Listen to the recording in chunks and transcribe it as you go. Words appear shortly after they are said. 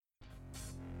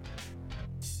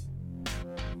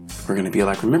we're going to be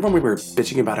like, remember when we were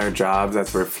bitching about our jobs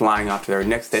as we're flying off to our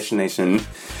next destination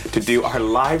to do our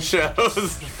live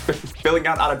shows, filling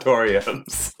out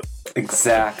auditoriums?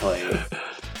 Exactly.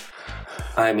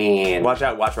 I mean... Watch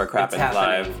out, Watch What Crappens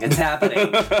live. It's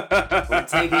happening. We're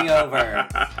taking over.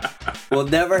 We'll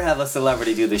never have a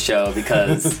celebrity do the show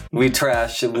because we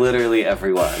trash literally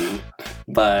everyone.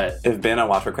 But if Ben on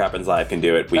Watch What Crappens live can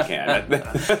do it, we can. You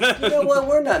know what?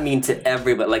 We're not mean to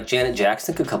everybody. Like Janet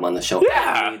Jackson could come on the show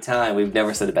anytime. We've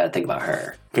never said a bad thing about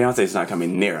her. Beyonce's not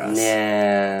coming near us.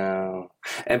 No.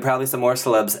 And probably some more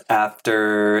celebs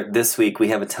after this week. We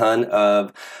have a ton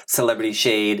of celebrity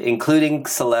shade, including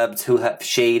celebs who have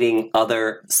shading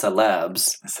other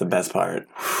celebs. That's the best part.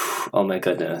 Oh my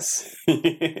goodness.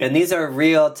 And these are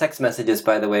real text messages,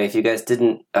 by the way. If you guys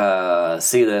didn't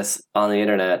see this on the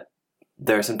internet,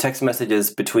 there are some text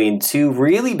messages between two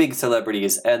really big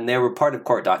celebrities, and they were part of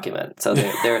court document. So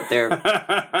they're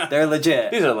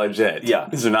legit. These are legit. Yeah.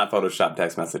 These are not Photoshop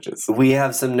text messages. We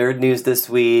have some nerd news this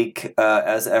week,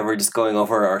 as ever, just going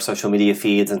over our social media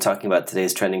feeds and talking about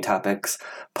today's trending topics,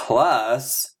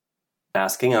 plus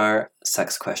asking our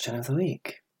sex question of the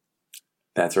week.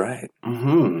 That's right.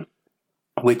 Mm-hmm.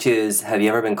 Which is, have you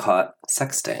ever been caught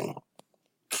sexting?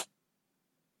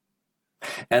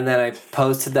 And then I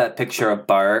posted that picture of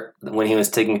Bart when he was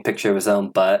taking a picture of his own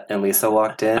butt and Lisa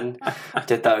walked in. I thought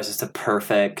it was just a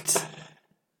perfect,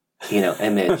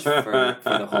 image for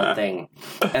the whole thing.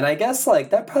 And I guess,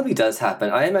 that probably does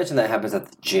happen. I imagine that happens at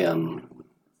the gym.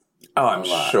 Oh, I'm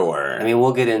sure. I mean,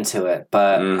 we'll get into it,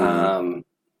 but,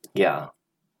 yeah.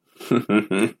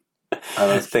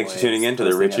 Thanks for tuning in to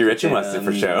the Richie Rich and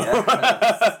Weston show.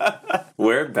 Yes.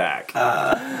 We're back.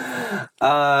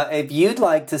 If you'd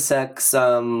like to sex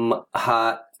some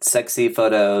hot, sexy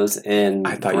photos in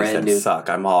I thought you said suck.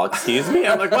 I'm all, excuse me?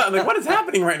 I'm like, what? I'm like, what is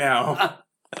happening right now?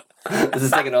 This is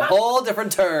taking a whole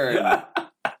different turn.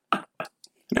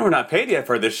 No, we're not paid yet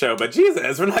for this show, but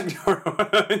Jesus, we're not.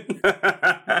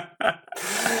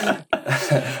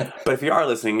 But if you are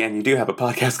listening and you do have a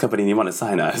podcast company and you want to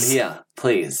sign us, yeah,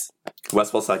 please.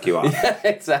 Wes will suck you off. Yeah,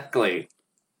 exactly.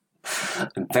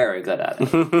 I'm very good at it.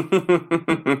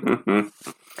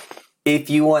 If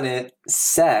you want to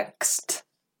sext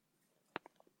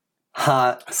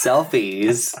hot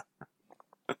selfies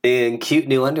in cute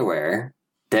new underwear,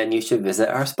 then you should visit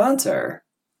our sponsor.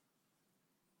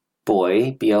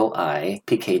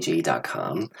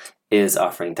 BoyPKG.com is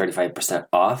offering 35%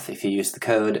 off if you use the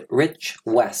code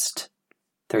RichWest35,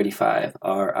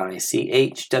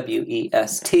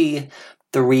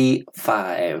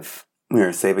 RichWest35.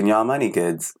 We're saving y'all money,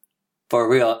 kids. For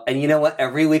real. And you know what?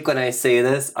 Every week when I say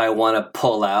this, I want to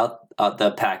pull out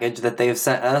the package that they've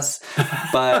sent us,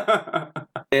 but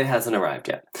it hasn't arrived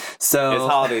yet. So it's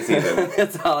holiday season.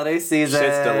 It's holiday season.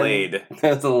 Shit's delayed.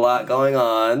 There's a lot going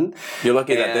on. You're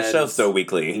lucky that this show's so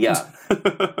weekly. Yeah.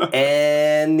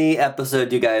 Any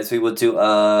episode, you guys, we will do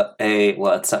well,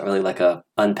 it's not really like a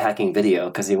unpacking video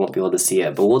because you won't be able to see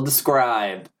it, but we'll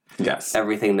describe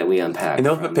everything that we unpack. And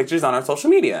they'll put pictures on our social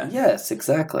media. Yes,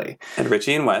 exactly. And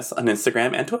Richie and Wes on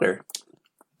Instagram and Twitter.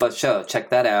 But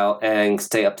check that out and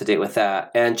stay up to date with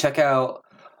that. And check out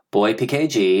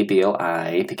BoyPKG,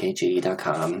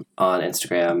 BoyPKG.com on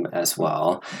Instagram as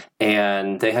well.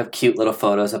 And they have cute little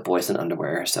photos of boys in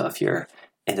underwear. So if you're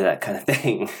into that kind of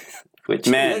thing, which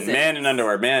men in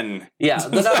underwear, men. Yeah,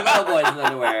 they're not little boys in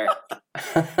underwear.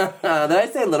 Did I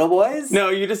say little boys? No,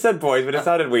 you just said boys, but it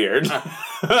sounded weird.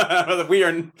 We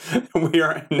are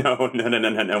no.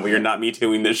 We are not Me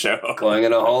Tooing this show. Going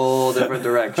in a whole different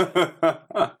direction.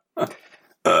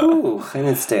 Ooh, I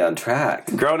didn't stay on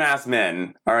track. Grown-ass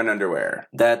men are in underwear.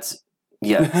 That's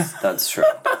true.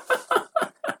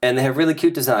 And they have really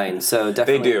cute designs, so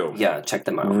definitely. They do. Yeah, check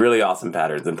them out. Really awesome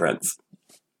patterns and prints.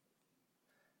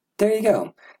 There you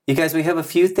go. You guys, we have a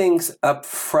few things up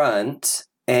front,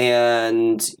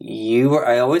 and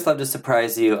I always love to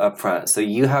surprise you up front. So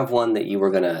you have one that you were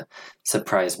going to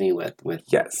surprise me with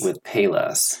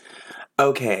Payless.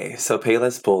 Okay, so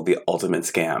Payless pulled the ultimate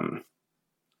scam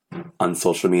on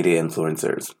social media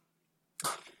influencers.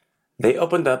 They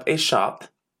opened up a shop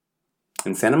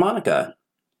in Santa Monica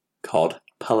called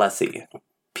Palessi.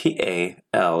 Palessi.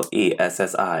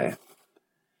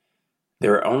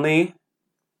 There were only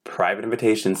private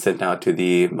invitations sent out to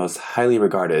the most highly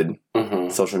regarded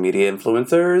social media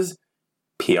influencers,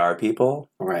 PR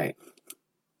people. Right.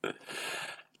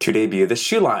 To debut the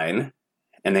shoe line,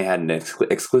 and they had an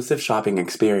exclusive shopping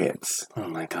experience. Oh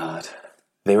my God.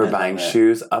 They were buying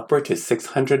shoes upward to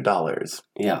 $600.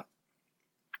 Yeah.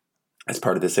 As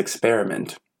part of this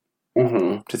experiment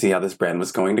to see how this brand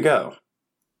was going to go.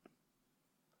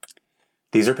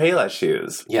 these are Payless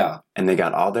shoes. Yeah. And they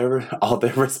got all their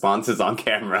responses on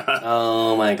camera.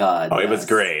 Oh my God. Oh, it was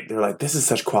great. They're like, this is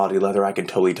such quality leather. I can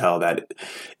totally tell that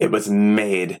it was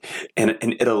made in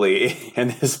Italy.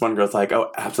 And this one girl's like,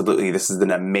 oh, absolutely. This is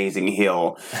an amazing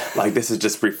heel. Like, this is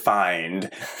just refined.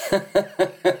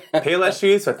 Payless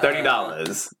shoes for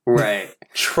 $30. Right.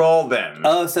 Troll them.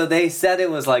 Oh, so they said it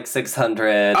was like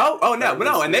 $600. Oh,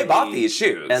 no. And they bought these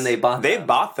shoes. And they bought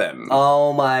them.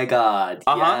 Oh my God.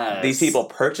 Yes. These people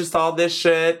purchased all this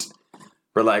shit.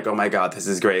 We're like, oh my God, this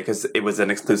is great, because it was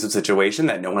an exclusive situation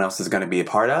that no one else is going to be a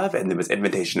part of, and it was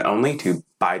invitation only to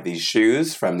buy these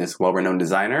shoes from this well-renowned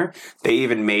designer. They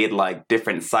even made like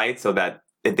different sites so that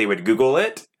if they would Google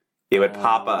it, it would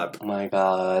pop up. Oh my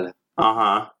God.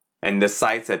 And the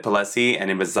site said Palessi, and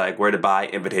it was like, where to buy,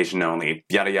 invitation only.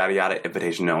 Yada, yada, yada,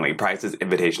 invitation only. Prices,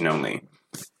 invitation only.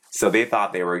 So they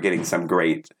thought they were getting some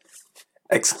great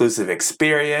exclusive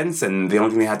experience, and the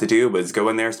only thing they had to do was go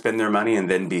in there, spend their money, and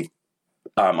then be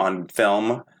on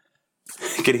film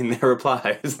getting their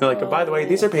replies. They're like, oh, by the way,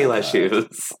 these are Payless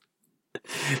shoes.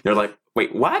 They're like,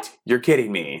 wait, what? You're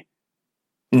kidding me.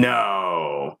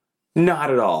 No,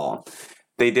 not at all.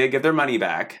 They did get their money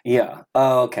back. Yeah.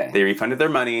 Oh, okay. They refunded their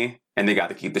money, and they got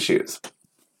to keep the shoes.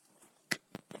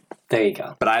 There you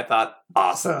go. But I thought,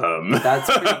 awesome. That's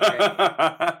pretty great.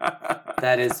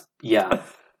 That is, yeah,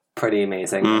 pretty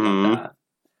amazing. Mm-hmm.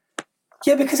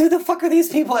 Yeah, because who the fuck are these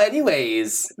people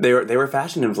anyways? They were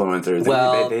fashion influencers.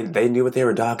 Well, they knew what they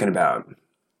were talking about.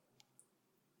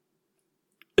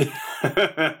 They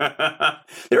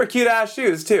were cute ass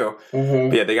shoes too. Mm-hmm.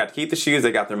 But yeah, they got to keep the shoes.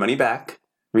 They got their money back,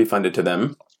 refunded to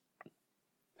them.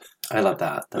 I love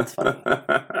that. That's funny.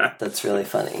 That's really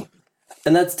funny.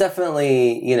 And that's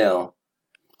definitely,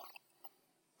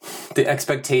 the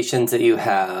expectations that you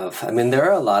have. I mean, there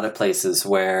are a lot of places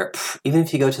where, even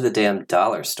if you go to the damn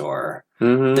dollar store,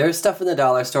 there's stuff in the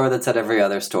dollar store that's at every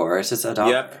other store. It's just $1.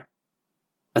 Yep.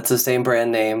 It's the same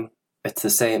brand name. It's the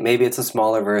same. Maybe it's a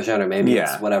smaller version, or maybe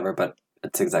it's whatever, but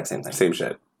it's the exact same thing. Same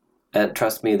shit. And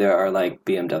trust me, there are like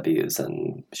BMWs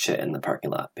and shit in the parking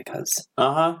lot because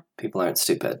people aren't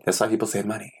stupid. That's why people save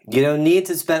money. You don't need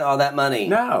to spend all that money.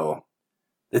 No.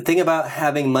 The thing about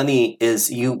having money is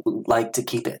you like to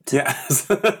keep it. Yes.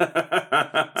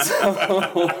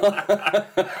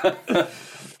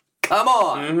 Come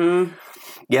on.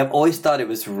 Yeah, I've always thought it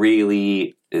was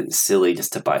really silly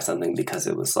just to buy something because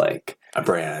it was like a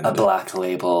brand, a black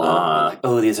label. Like,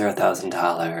 oh, these are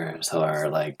 $1,000, or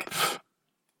like, oh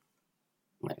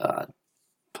my God,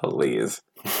 please.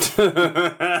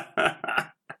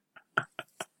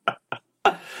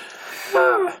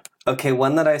 Okay,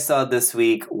 one that I saw this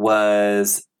week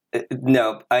was,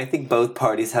 no, I think both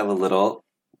parties have a little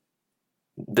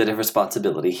bit of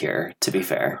responsibility here, to be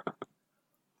fair.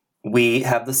 We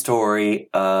have the story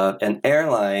of an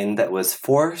airline that was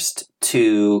forced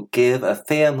to give a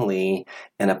family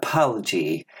an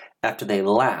apology after they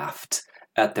laughed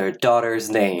at their daughter's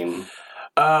name.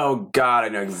 Oh, God, I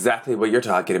know exactly what you're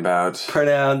talking about.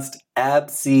 Pronounced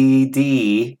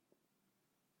ABCD.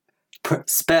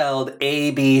 Spelled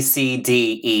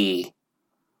ABCDE.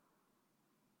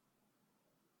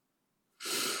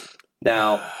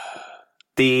 Now,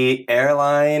 the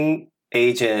airline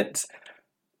agent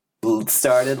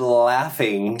started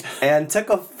laughing and took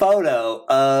a photo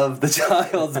of the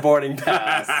child's boarding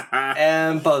pass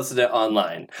and posted it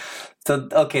online. So,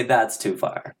 okay, that's too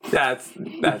far. That's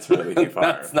really too far.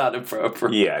 That's not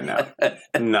appropriate. Yeah, no.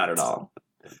 Not at all.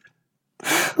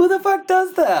 Who the fuck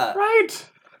does that? Right.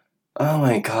 Oh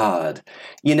my God.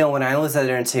 When I was at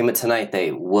Entertainment Tonight,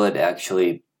 they would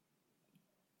actually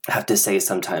have to say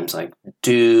sometimes, like,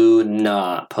 do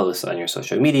not post on your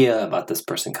social media about this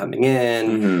person coming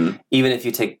in. Even if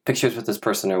you take pictures with this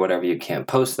person or whatever, you can't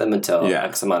post them until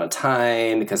X amount of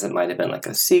time because it might have been like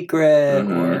a secret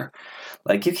or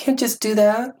like, you can't just do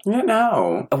that. Yeah,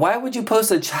 no. Why would you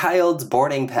post a child's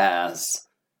boarding pass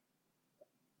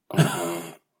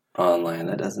online?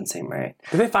 That doesn't seem right.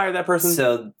 Did they fire that person?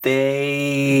 So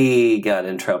they got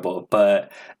in trouble,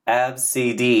 but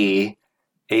ABCD,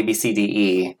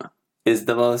 ABCDE, is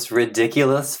the most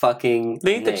ridiculous fucking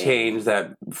They need name. to change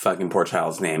that fucking poor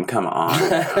child's name. Come on.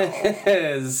 It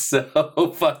is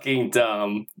so fucking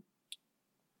dumb.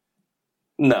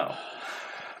 No.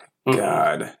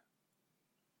 God.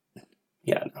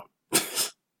 Yeah, no.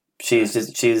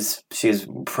 She's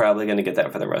probably going to get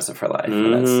that for the rest of her life.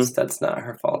 And that's not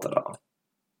her fault at all.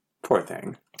 Poor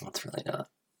thing. That's really not.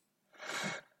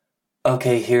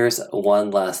 Okay, here's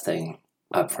one last thing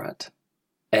up front.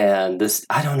 And this,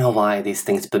 I don't know why these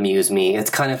things bemuse me. It's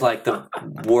kind of like the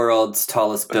world's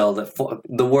tallest building,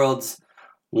 the world's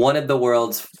one of the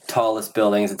world's tallest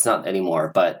buildings. It's not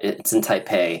anymore, but it's in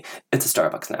Taipei. It's a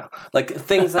Starbucks now. Like,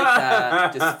 things like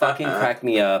that just fucking crack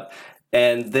me up.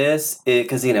 And this,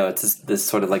 because, it's this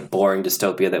sort of like boring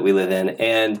dystopia that we live in.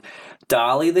 And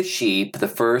Dolly the sheep, the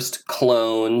first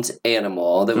cloned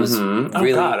animal that was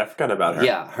really... Oh, God, I forgot about her.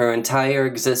 Yeah, her entire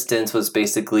existence was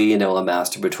basically, a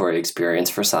masturbatory experience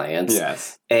for science.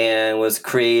 Yes. And was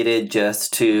created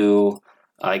just to,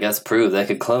 I guess, prove they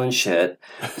could clone shit.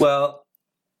 Well,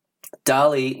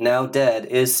 Dolly, now dead,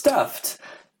 is stuffed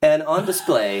and on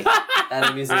display at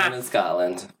a museum in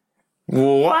Scotland.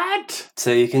 What?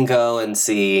 So you can go and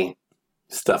see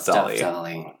Stuffed Dolly.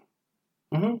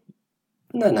 Mm-hmm. Isn't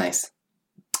that nice?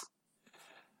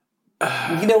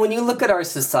 When you look at our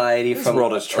society This from...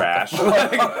 world is trash.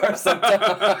 Sometimes,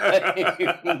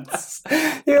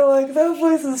 you're like,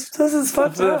 this is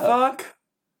fucked up. Fuck?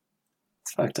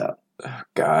 It's fucked up. Oh,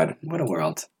 God. What a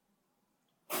world.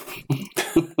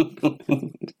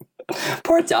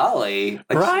 Poor Dolly.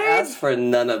 Like, right? She asked for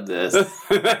none of this.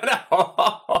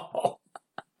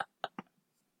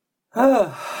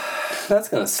 That's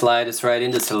going to slide us right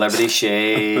into Celebrity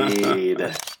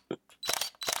Shade.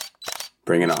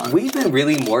 Bring it on. We've been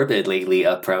really morbid lately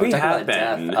up front. We We're have talking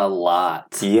about been. death a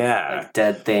lot. Yeah. Like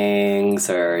dead things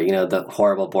or, the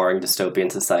horrible, boring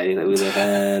dystopian society that we live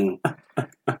in.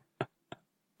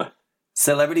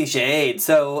 Celebrity Shade.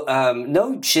 So,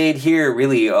 no shade here,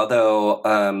 really, although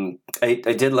I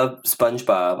did love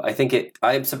SpongeBob.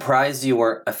 I'm surprised you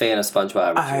weren't a fan of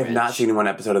SpongeBob. I have not seen one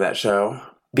episode of that show.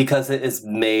 Because it is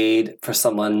made for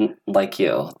someone like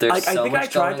you. There's so much I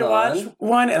tried to going watch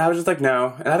one, and I was just like,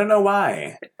 no. And I don't know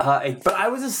why. But I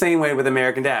was the same way with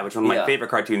American Dad, which is one of my favorite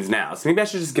cartoons now. So maybe I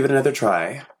should just give it another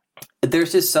try.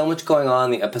 There's just so much going on.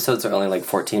 The episodes are only like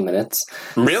 14 minutes.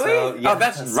 Really? So, yes. Oh,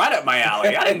 that's right up my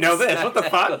alley. I didn't know this. What the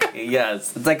fuck?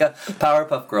 Yes. It's like a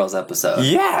Powerpuff Girls episode.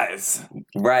 Yes.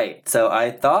 Right. So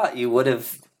I thought you would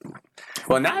have...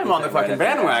 Well, now I'm on the fucking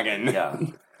bandwagon. Yeah.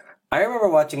 I remember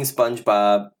watching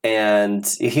SpongeBob, and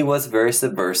he was very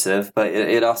subversive, but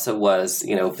it also was,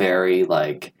 very,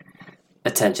 like,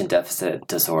 attention deficit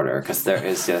disorder, because there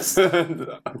is just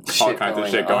all kinds of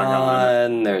shit going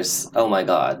on. There's, oh my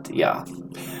god, yeah.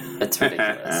 It's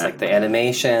ridiculous. Like, the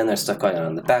animation, there's stuff going on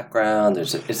in the background,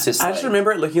 it's just I just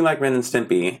remember it looking like Ren and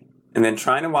Stimpy, and then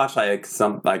trying to watch,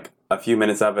 a few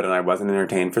minutes of it, and I wasn't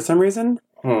entertained for some reason.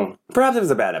 Perhaps it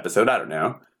was a bad episode, I don't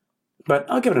know. But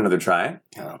I'll give it another try.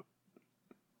 Yeah.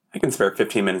 I can spare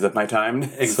 15 minutes of my time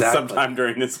sometime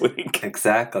during this week.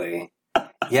 Exactly.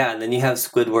 Yeah, and then you have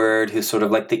Squidward, who's sort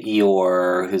of like the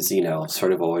Eeyore, who's,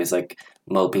 sort of always like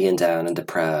mopey and down and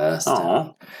depressed.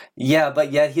 Aww. Yeah,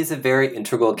 but yet he's a very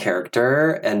integral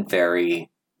character and very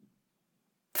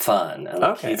fun. And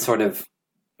okay.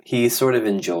 He sort of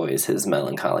enjoys his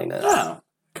melancholiness. Oh,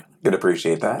 could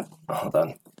appreciate that. Hold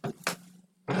on.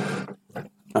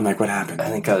 I'm like, what happened? I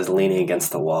think I was leaning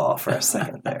against the wall for a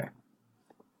second there.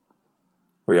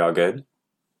 Were y'all good?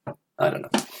 I don't know.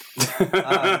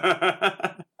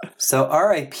 So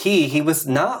R.I.P. He was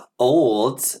not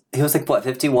old. He was like, what,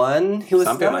 51? He was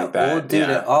something not like that, an old dude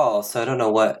at all. So I don't know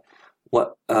what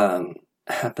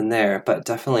happened there, but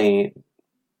definitely,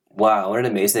 wow, what an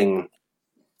amazing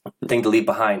thing to leave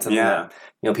behind. Something that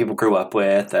people grew up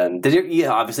with. And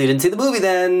obviously you didn't see the movie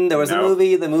then. There was a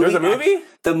movie. There was a movie?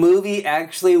 The movie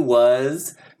actually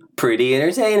was pretty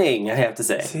entertaining, I have to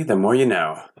say. See, the more you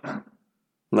know.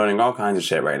 Learning all kinds of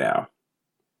shit right now.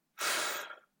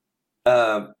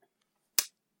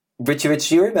 Richie Rich,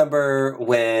 do you remember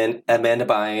when Amanda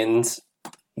Bynes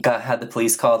had the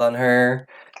police called on her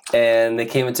and they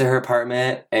came into her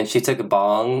apartment and she took a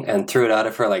bong and threw it out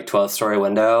of her 12-story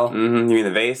window? Mm-hmm. You mean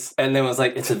the vase? And then was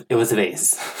like, it was a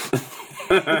vase.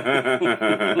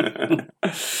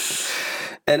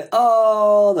 And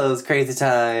all those crazy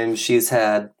times she's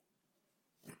had.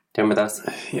 Do you remember those?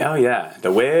 Oh, yeah.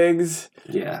 The wigs.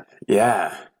 Yeah.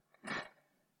 Yeah.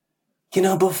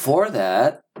 Before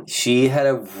that, she had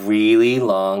a really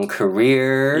long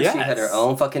career. Yes. She had her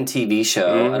own fucking TV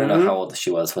show. Mm-hmm. I don't know how old she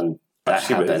was when that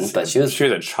happened, but she was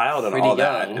a child and all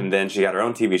that. young. And then she got her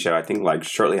own TV show, I think,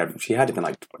 shortly after. She had to have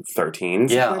been 13.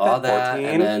 Yeah, all that. 14.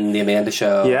 And then the Amanda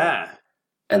Show. Yeah.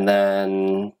 And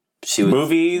then she was...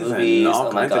 Movies and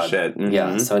all kinds of shit. Mm-hmm.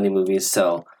 Yeah, so many movies.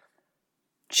 So...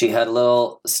 She had a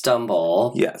little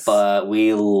stumble. Yes. But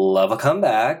we love a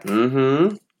comeback.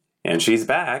 Mm-hmm. And she's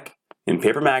back in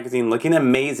Paper Magazine looking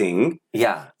amazing.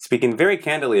 Yeah. Speaking very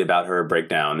candidly about her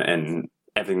breakdown and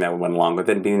everything that went along with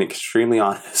it and being extremely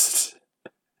honest.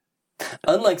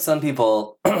 Unlike some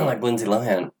people, like Lindsay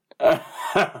Lohan.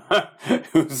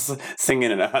 Who's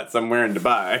singing in a hut somewhere in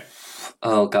Dubai.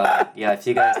 Oh God, yeah. If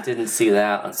you guys didn't see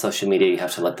that on social media, you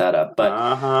have to look that up.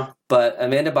 But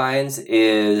Amanda Bynes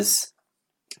is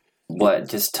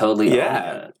just totally owning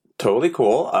it. Totally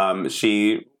cool.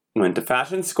 She went to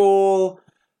fashion school,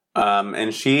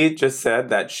 and she just said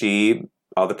that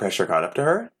all the pressure caught up to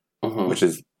her, which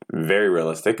is very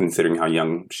realistic considering how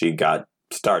young she got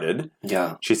started.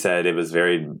 Yeah. She said it was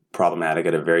very problematic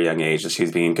at a very young age that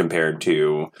she's being compared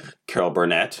to Carol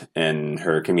Burnett and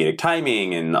her comedic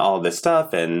timing and all this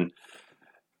stuff, and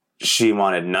she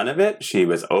wanted none of it. She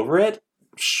was over it.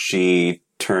 She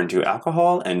turned to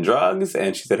alcohol and drugs,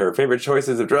 and she said her favorite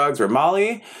choices of drugs were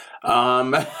Molly,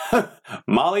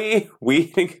 Molly,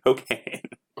 weed, and cocaine.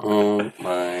 Oh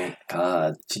my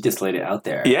God. She just laid it out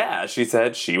there. Yeah, she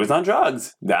said she was on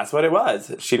drugs. That's what it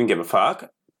was. She didn't give a fuck.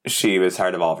 She was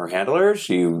tired of all of her handlers.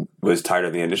 She was tired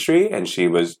of the industry, and she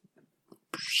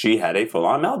had a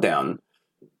full-on meltdown.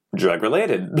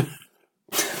 Drug-related.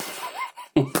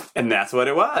 And that's what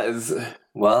it was.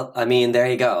 Well, I mean, there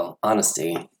you go.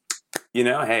 Honesty.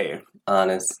 Hey.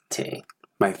 Honesty.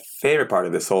 My favorite part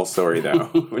of this whole story, though,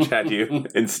 which had you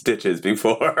in stitches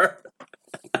before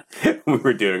we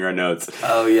were doing our notes.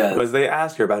 Oh, yeah. Was they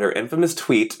asked her about her infamous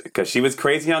tweet, because she was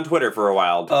crazy on Twitter for a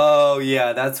while. Oh,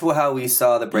 yeah. That's how we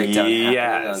saw the breakdown happening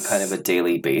on kind of a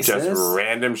daily basis. Just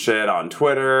random shit on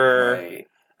Twitter. Right.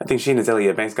 I think she and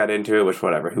Azealia Banks got into it, which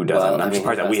whatever. Who doesn't? I'm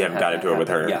surprised that we haven't got into it with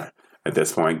her. Yeah. At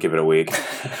this point, give it a week.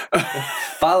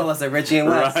 Follow us at Richie and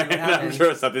West. Right, I'm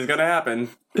sure something's going to happen.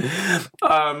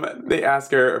 They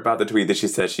asked her about the tweet that she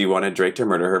said she wanted Drake to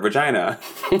murder her vagina.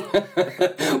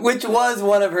 Which was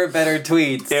one of her better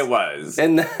tweets. It was.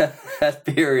 In that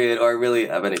period, or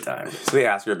really of any time. So they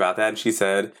asked her about that, and she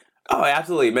said, "Oh, I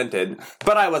absolutely meant it,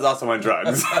 but I was also on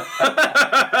drugs."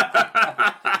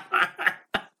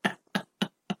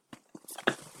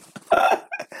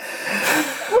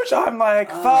 Which I'm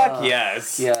like, fuck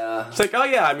yes. Yeah. It's like, oh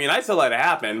yeah, I mean, I still let it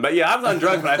happen, but yeah, I was on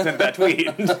drugs when I sent that tweet.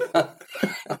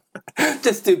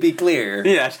 Just to be clear.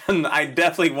 Yeah, I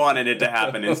definitely wanted it to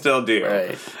happen and still do.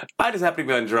 Right. I just happen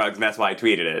to be on drugs, and that's why I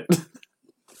tweeted it.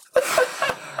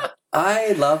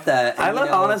 I love that. And, I love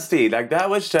honesty. Like, that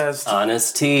was just...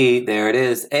 Honesty, there it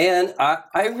is. And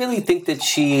I really think that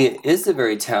she is a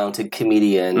very talented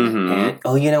comedian. And,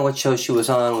 what show she was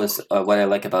on was What I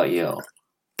Like About You.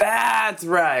 That's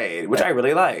right, which I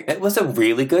really like. It was a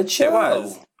really good show. It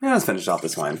was. Yeah, let's finish off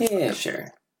this wine. Yeah, sure.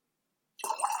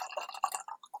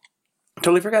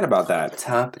 Totally forgot about that.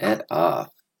 Top it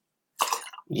off.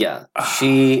 Yeah,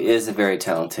 she is a very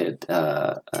talented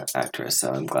actress,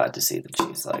 so I'm glad to see that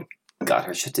she's got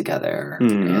her shit together,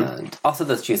 and also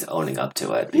that she's owning up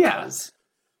to it. Because...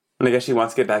 And I guess she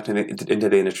wants to get back into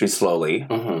the industry slowly,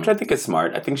 which I think is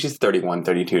smart. I think she's 31,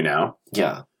 32 now.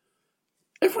 Yeah.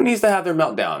 Everyone needs to have their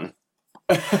meltdown.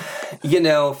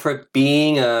 For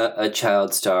being a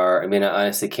child star, I mean, I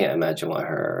honestly can't imagine what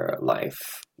her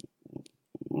life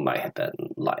might have been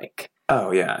like. Oh,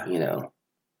 yeah.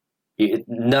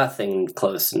 Nothing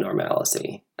close to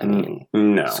normalcy. I mean,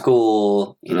 no.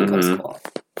 School, you didn't go to school.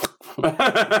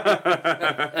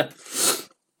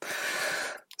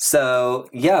 So,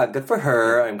 yeah, good for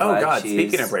her. I'm glad. Oh, God,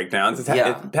 speaking of breakdowns, it's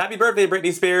happy birthday,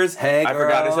 Britney Spears. Hey, girl. I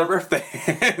forgot it's her birthday.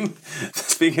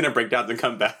 Speaking of breakdowns and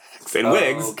comebacks and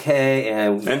wigs. Okay,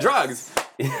 and drugs.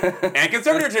 And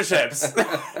conservatorships.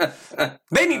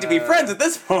 They need to be friends at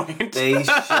this point. They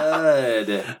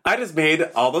should. I just made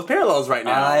all those parallels right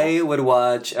now. I would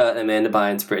watch Amanda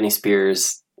Bynes, Britney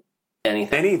Spears,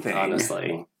 anything.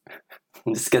 Honestly.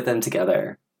 Just get them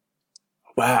together.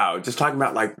 Wow, just talking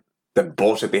about, the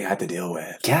bullshit they had to deal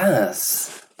with.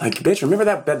 Yes. Bitch, remember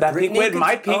that pink wig?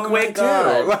 My pink wig,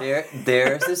 too.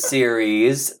 There's a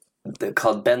series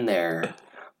called Been There,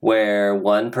 where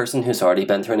one person who's already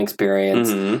been through an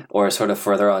experience or sort of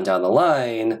further on down the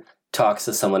line talks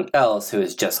to someone else who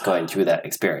is just going through that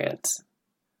experience.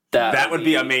 That would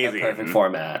be amazing. A perfect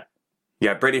format.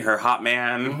 Yeah, Britney, her hot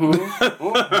man.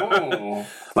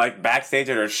 Backstage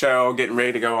at her show, getting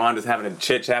ready to go on, just having a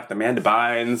chit-chat with Amanda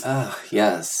Bynes. Oh,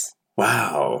 yes.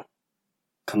 Wow.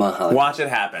 Come on, Hollywood. Watch it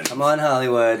happen. Come on,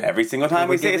 Hollywood. Every single time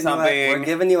we say something. We're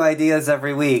giving you ideas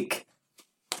every week.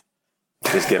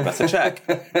 Just give us a check.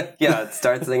 Yeah,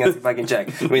 start sending us a fucking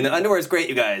check. I mean, the underwear is great,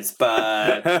 you guys,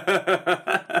 but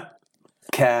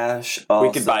cash also.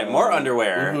 We could buy more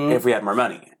underwear if we had more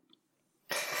money.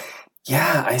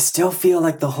 Yeah, I still feel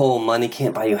like the whole money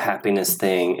can't buy you happiness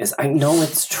thing is, I know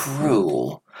it's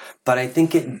true, but I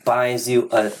think it buys you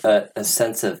a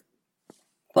sense of,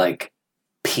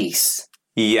 peace.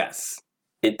 Yes.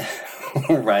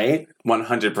 Right?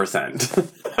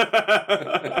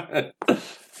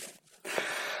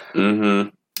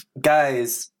 100%.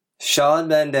 Guys, Shawn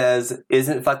Mendes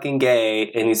isn't fucking gay,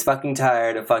 and he's fucking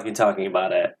tired of fucking talking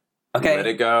about it. Okay. Let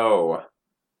it go.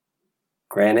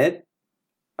 Granted,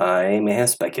 I may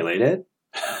have speculated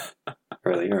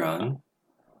earlier on,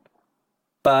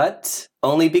 but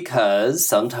only because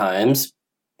sometimes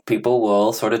people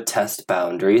will sort of test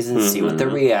boundaries and see what the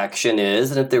reaction is,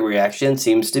 and if the reaction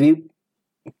seems to be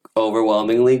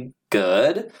overwhelmingly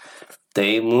good,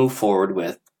 they move forward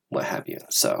with what have you.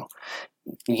 So,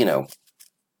 you know,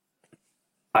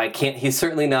 I can't. He's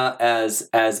certainly not as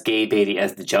gay baity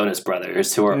as the Jonas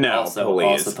Brothers, who are also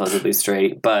all supposedly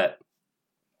straight. But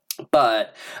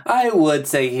I would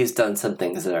say he's done some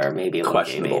things that are maybe a little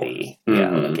gay baity.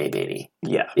 Yeah, a little gay baity.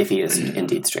 Yeah, if he is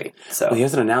indeed straight. So well, he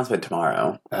has an announcement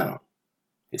tomorrow. Oh,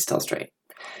 he's still straight.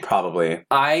 Probably.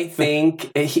 I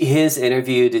think his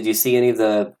interview. Did you see any of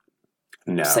the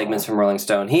segments from Rolling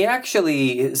Stone? He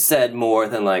actually said more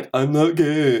than like, "I'm not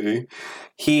gay."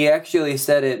 He actually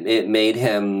said it made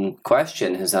him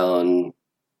question his own.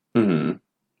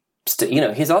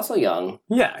 He's also young.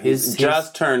 Yeah, he's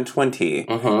just turned 20.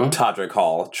 Todrick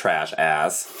Hall, trash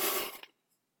ass.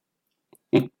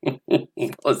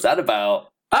 What's that about?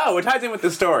 Oh, it ties in with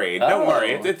the story. Don't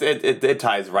worry. It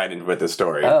ties right in with the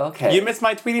story. Oh, okay. You missed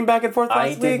my tweeting back and forth last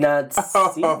week? I did not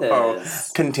see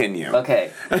this. Continue.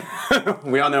 Okay.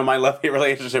 We all know my love-hate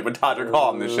relationship with Todrick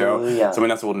Hall on this show. Yeah. So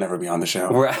Vanessa will never be on the show.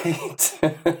 Right.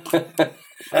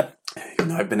 Even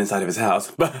though I've been inside of his house,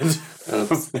 but I'll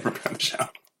never be on the show.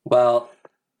 Well,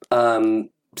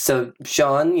 so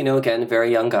Shawn, again, a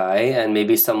very young guy, and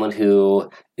maybe someone who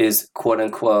is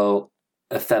quote-unquote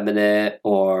effeminate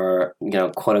or,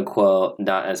 quote-unquote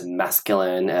not as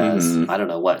masculine as, I don't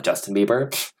know what, Justin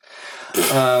Bieber.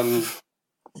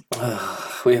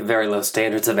 We have very low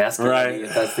standards of masculinity,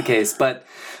 if that's the case. But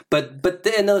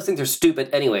and those things are stupid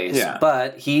anyways. Yeah.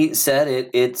 But he said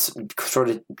it's sort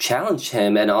of challenged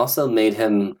him and also made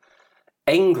him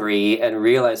angry and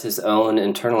realize his own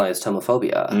internalized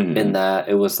homophobia in that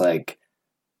it was like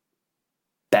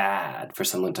bad for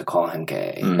someone to call him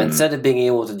gay instead of being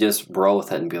able to just roll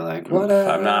with it and be like,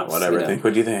 whatever. I'm not, whatever. Think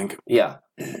what do you think? Yeah.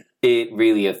 It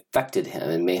really affected him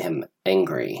and made him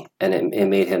angry, and it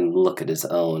made him look at his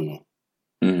own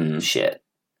shit.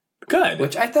 Good.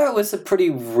 Which I thought was a pretty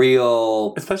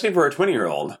real, especially for a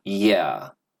 20-year-old. Yeah.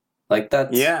 Like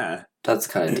that's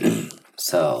kind of deep.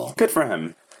 So good for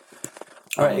him.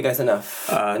 All right, you guys, enough.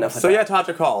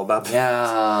 Todrick Hall about this.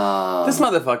 Yeah. This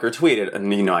motherfucker tweeted,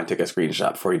 and I took a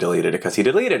screenshot before he deleted it because he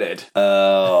deleted it.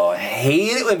 Oh, I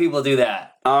hate it when people do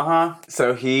that.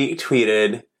 So he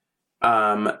tweeted,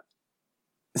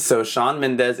 so Shawn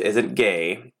Mendes isn't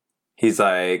gay. He's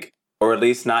like, or at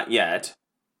least not yet.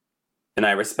 And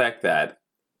I respect that.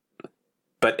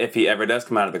 But if he ever does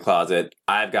come out of the closet,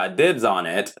 I've got dibs on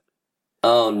it.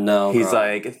 Oh, no. He's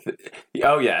like,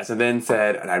 oh, yes. And then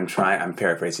said, and I'm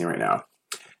paraphrasing right now,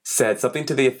 said something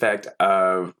to the effect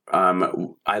of,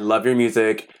 I love your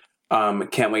music.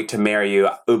 Can't wait to marry you.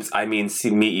 Oops, I mean,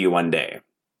 meet you one day.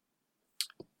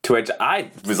 To which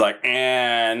I was like,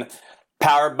 and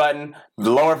power button,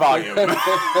 lower volume. And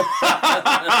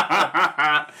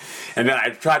then I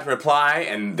tried to reply,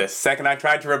 and the second I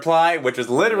tried to reply, which was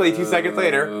literally 2 seconds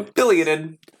later,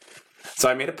 deleted. So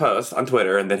I made a post on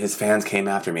Twitter, and then his fans came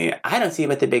after me. I don't see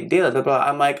him at the big deal, blah, blah.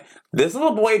 I'm like, this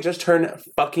little boy just turned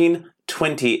fucking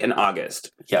 20 in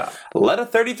August. Yeah. Let a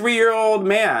 33-year-old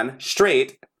man,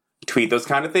 straight, tweet those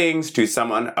kind of things to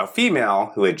someone, a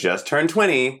female, who had just turned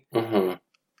 20,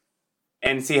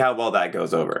 and see how well that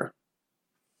goes over.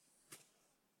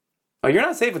 Oh, you're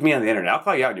not safe with me on the internet. I'll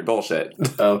call you out on your bullshit.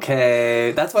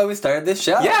 Okay. That's why we started this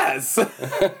show. Yes! I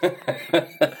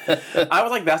was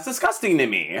like, that's disgusting to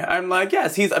me. I'm like,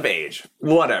 yes, he's of age.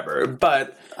 Whatever.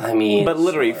 But,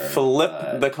 literally flip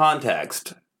the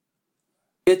context.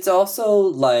 It's also,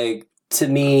 like, to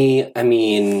me,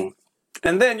 and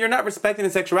then you're not respecting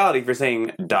his sexuality for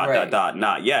saying ...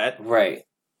 not yet. Right.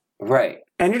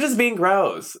 And you're just being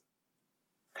gross.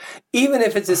 Even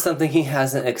if it's just something he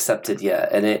hasn't accepted yet,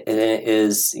 and it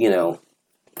is,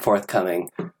 forthcoming,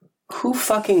 who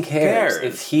fucking cares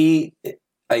if he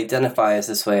identifies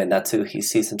this way and that's who he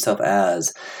sees himself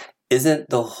as? Isn't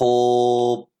the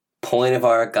whole point of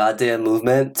our goddamn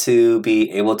movement to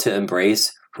be able to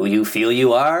embrace who you feel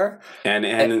you are?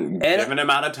 And given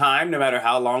amount of time, no matter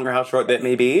how long or how short that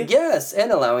may be? Yes,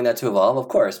 and allowing that to evolve, of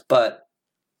course. But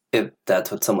if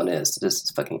that's what someone is,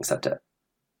 just fucking accept it.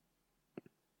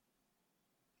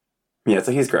 Yeah,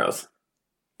 so he's gross.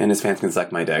 And his fans can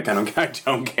suck my dick. I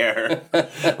don't care.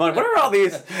 I'm like, what are all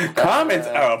these comments?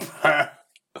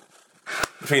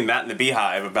 between that and the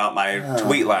Beehive about my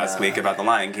tweet last week about the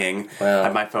Lion King,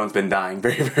 Well. my phone's been dying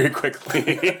very, very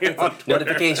quickly. on Twitter.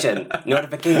 Notification.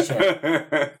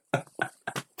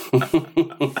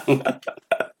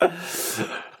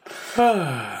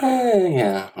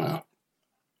 Yeah. Well.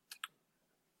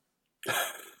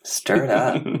 Stir it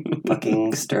up.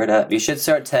 Fucking stir it up. You should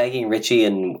start tagging Richie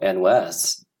and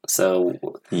Wes. So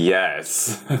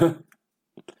Yes.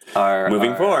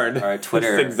 Moving forward, our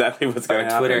Twitter, that's exactly what's going to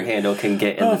happen. Our Twitter handle can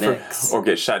get in the mix. Or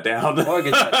get shut down.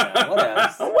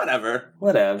 Whatever.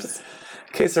 Whatever.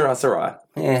 Que sera, sera.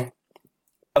 Yeah.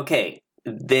 Okay.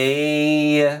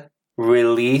 They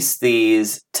released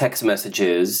these text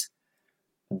messages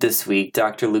this week.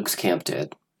 Dr. Luke's camp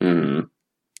did. Mm-hmm.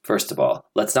 First of all,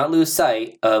 let's not lose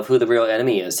sight of who the real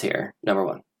enemy is here. Number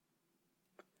one.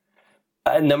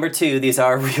 Number two, these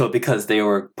are real because they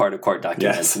were part of court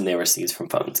documents and they were seized from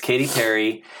phones. Katy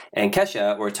Perry and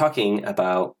Kesha were talking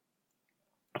about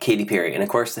Katy Perry. And of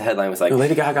course, the headline was like...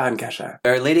 Lady Gaga and Kesha.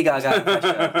 Or Lady Gaga and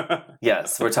Kesha.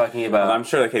 Yes, we're talking about... Well, I'm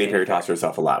sure that Katy Perry talks to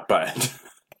herself a lot, but...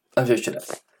 I'm sure she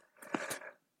does.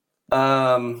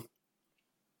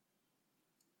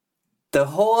 The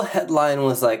whole headline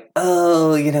was like,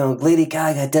 oh, Lady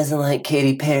Gaga doesn't like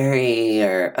Katy Perry,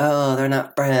 or, oh, they're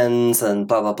not friends, and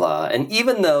blah, blah, blah. And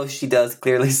even though she does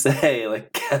clearly say,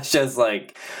 like, Kesha's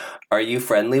like, are you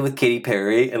friendly with Katy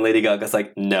Perry? And Lady Gaga's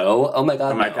like, no. Oh my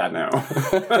God, no.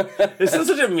 This is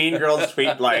such a Mean Girls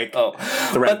tweet, like, thread,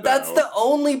 but that's the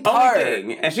only part.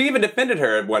 Thing. And she even defended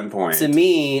her at one point. To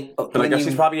me... But like,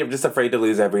 she's probably just afraid to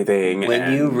lose everything.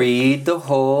 When you read the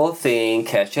whole thing,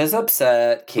 Kesha's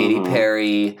upset. Katy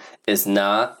Perry is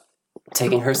not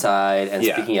taking her side and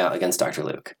speaking out against Dr.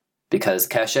 Luke. Because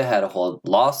Kesha had a whole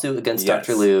lawsuit against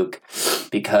Dr. Luke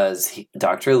because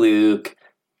Dr. Luke...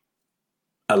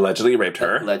 Allegedly raped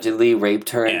her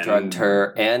and drugged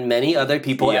her, and many other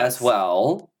people as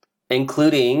well,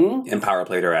 including... And power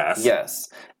played her ass. Yes.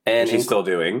 And she's still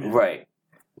doing. Right.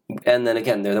 And then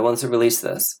again, they're the ones that released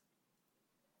this.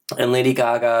 And Lady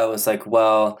Gaga was like,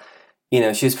 well,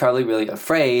 she was probably really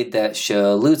afraid that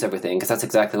she'll lose everything, because that's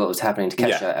exactly what was happening to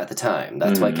Kesha at the time.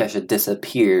 That's why Kesha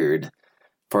disappeared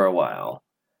for a while.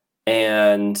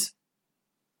 And...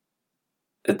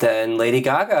 then Lady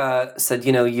Gaga said,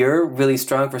 you're really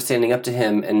strong for standing up to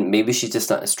him, and maybe she's just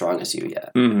not as strong as you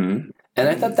yet. Mm-hmm. And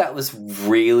I thought that was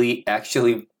really,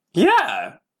 actually...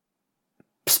 Yeah!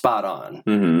 Spot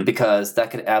on. Because that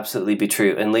could absolutely be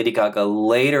true. And Lady Gaga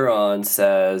later on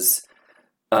says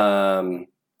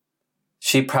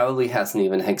she probably hasn't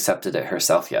even accepted it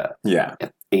herself yet. Yeah.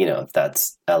 If that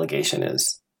allegation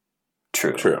is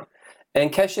true. True.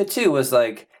 And Kesha, too, was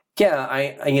like... Yeah,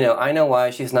 I know why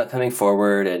she's not coming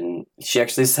forward, and she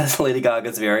actually says Lady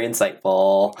Gaga's very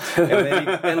insightful,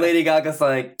 and Lady Gaga's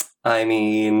like, I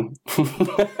mean,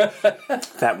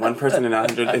 that one person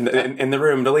in the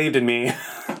room believed in me.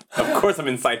 Of course, I'm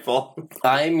insightful.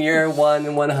 I'm your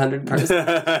 100 person.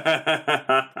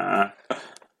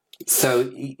 So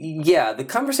yeah, the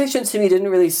conversation to me didn't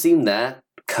really seem that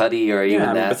cutty or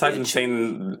even that. Besides him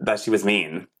saying that she was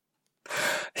mean.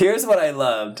 Here's what I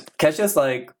loved. Kesha's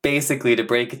like, basically, to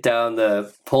break down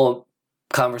the whole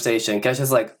conversation, Kesha's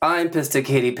like, I'm pissed at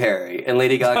Katy Perry. And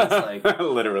Lady Gaga's like...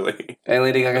 Literally. And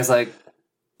Lady Gaga's like,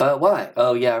 but why?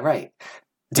 Oh, yeah, right.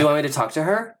 Do you want me to talk to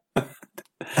her?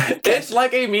 It's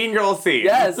like a Mean Girl scene.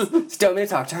 Yes. Do you want me to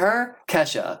talk to her?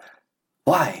 Kesha.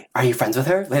 Why? Are you friends with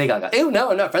her? Lady Gaga. Ew,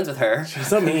 no, I'm not friends with her. She's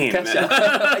so mean. Kesha.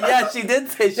 Yeah, she did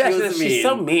say she was mean. She's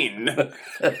so mean.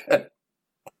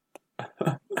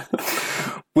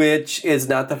 Which is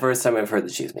not the first time I've heard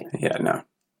that she's mean. Yeah, no.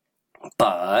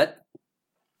 But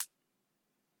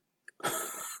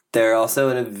they're also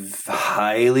in a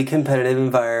highly competitive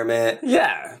environment.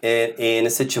 Yeah. In a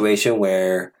situation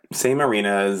where... Same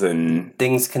arenas and...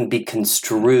 Things can be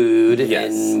construed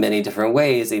in many different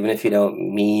ways. Even if you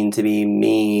don't mean to be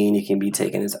mean, you can be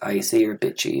taken as icy or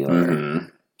bitchy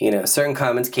or... certain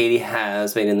comments Katy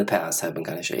has made in the past have been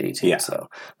kind of shady too. Yeah. So,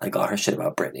 like all her shit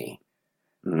about Britney.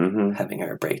 Having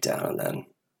her breakdown,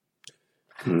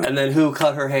 and then who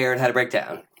cut her hair and had a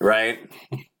breakdown, right?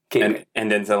 And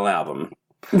then sell an album.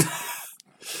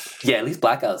 Yeah, at least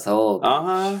Blackout's old.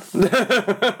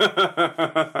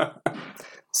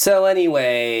 So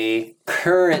anyway,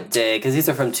 current day, because these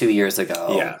are from 2 years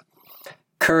ago. Yeah.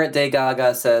 Current day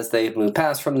Gaga says they've moved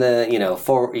past from the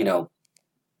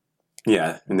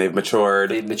Yeah, and they've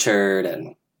matured.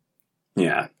 And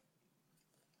yeah.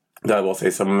 I will say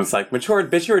someone was like,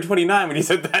 matured, bitch, you were 29 when you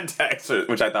said that text,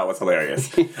 which I thought was hilarious.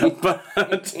 But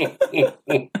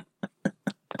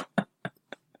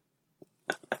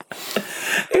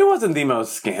it wasn't the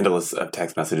most scandalous of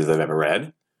text messages I've ever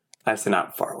read. I've sent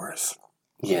out far worse.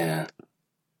 Yeah.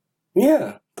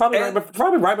 Yeah. Probably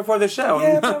right before the show.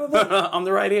 Yeah, probably. On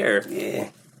the right here. Yeah.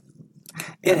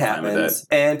 It I'm fine with happens.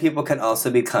 And people can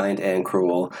also be kind and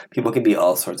cruel. People can be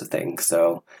all sorts of things.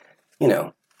 So, you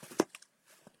know.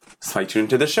 That's why you tune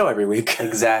into the show every week.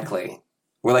 Exactly.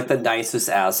 We're like the nicest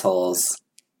assholes.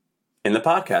 In the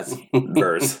podcast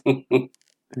verse.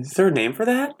 Is there a name for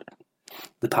that?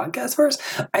 The podcast verse?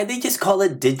 They just call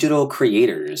it digital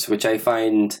creators, which I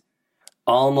find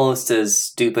almost as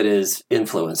stupid as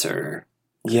influencer.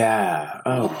 Yeah.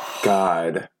 Oh,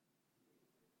 God.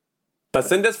 But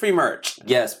send us free merch.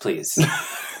 Yes, please.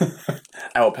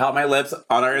 I will pout my lips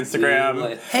on our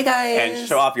Instagram. Hey, guys! And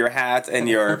show off your hats and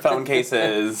your phone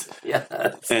cases. Yes.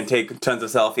 And take tons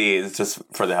of selfies just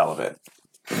for the hell of it.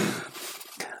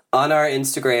 On our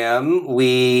Instagram,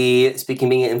 speaking of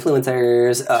being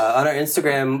influencers, on our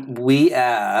Instagram, we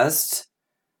asked,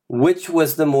 which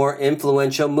was the more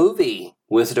influential movie,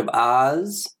 Wizard of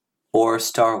Oz or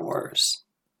Star Wars?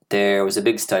 There was a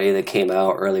big study that came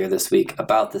out earlier this week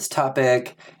about this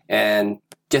topic, and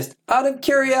just out of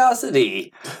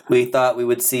curiosity, we thought we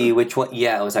would see which one.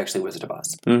 Yeah, it was actually Wizard of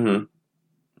Oz. Mm-hmm.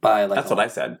 That's what I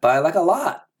said. By like a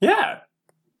lot. Yeah.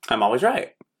 I'm always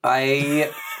right.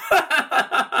 I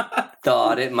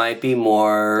thought it might be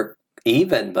more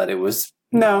even, but it was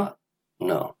No.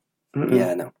 No. Mm-mm.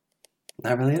 Yeah, no.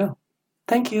 Not really at all.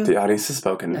 Thank you. The audience has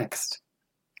spoken. Next.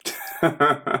 Talk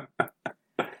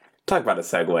about a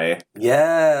segue.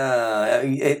 Yeah.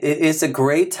 It's a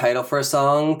great title for a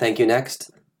song. Thank you,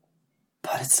 next.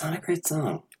 But it's not a great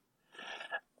song.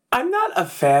 I'm not a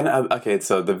fan of... Okay,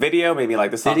 so the video made me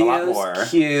like the song a lot more. Video's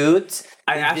cute.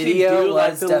 I The actually video do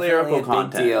like was the definitely lyrical a big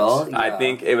content. deal. I Yeah.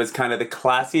 think it was kind of the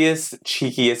classiest,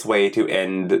 cheekiest way to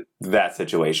end that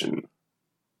situation.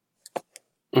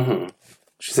 Mm-hmm.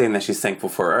 She's saying that she's thankful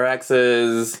for her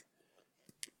exes.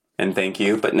 And thank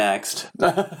you, but next.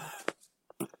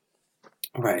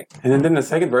 Right. And then the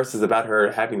second verse is about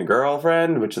her having a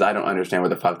girlfriend, which I don't understand where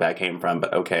the fuck that came from,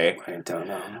 but okay. I don't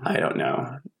know. I don't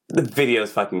know. The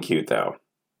video's fucking cute, though.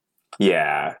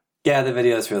 Yeah. Yeah, the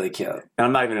video is really cute. And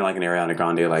I'm not even like an Ariana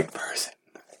Grande like person,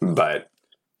 but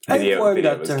I video warmed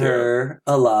up was to cute. her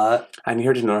a lot. I need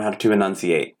her to know how to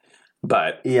enunciate,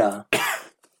 but Yeah.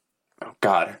 oh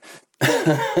God,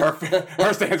 her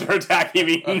fans are attacking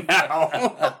me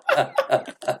now.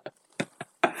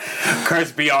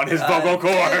 Curse be on his vocal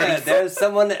cords. Yeah, there's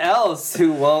someone else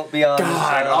who won't be on God,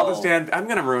 the show. I'll just stand. I'm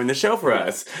gonna ruin the show for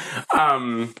us.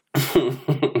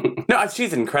 No,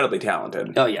 she's incredibly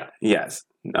talented. Oh, yeah. Yes,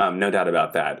 no doubt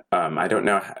about that. I don't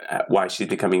know why she's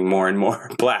becoming more and more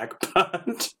black,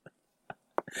 but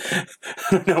I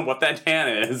don't know what that tan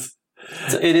is.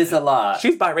 It is a lot.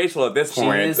 She's biracial at this She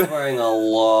point. is wearing a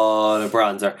lot of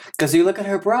bronzer. Because you look at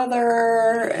her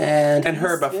brother and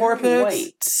her he's before very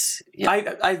pics. white.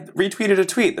 Yeah. I retweeted a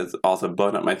tweet that's also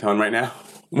blowing up my phone right now,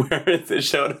 where it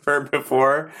showed her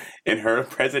before in her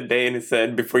present day, and it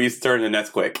said, "Before you stir in the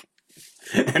Nesquik,"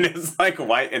 and it's like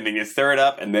white, and then you stir it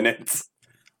up, and then it's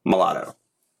mulatto.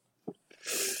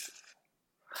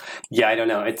 Yeah, I don't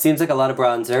know. It seems like a lot of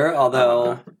bronzer,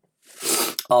 although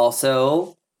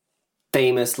also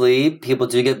famously people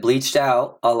do get bleached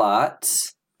out a lot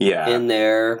Yeah, in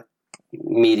their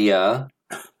media.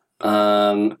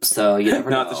 So you never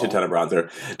know. not the shit ton of bronzer.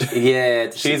 Yeah,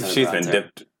 it's a shit ton of she's been bronzer.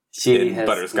 dipped She in has,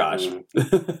 butterscotch.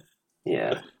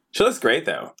 Yeah. She looks great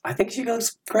though. I think she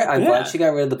looks great. I'm Yeah. glad she got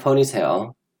rid of the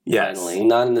ponytail. Yes. Finally.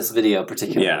 Not in this video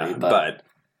particularly, Yeah, but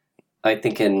I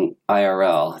think in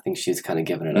IRL, I think she's kind of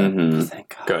giving it up. Mhm.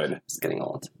 Thank God. Good. It's getting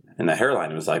old. And the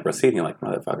hairline was like receding like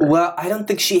motherfucker. Well, I don't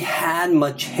think she had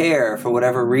much hair for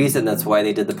whatever reason. That's why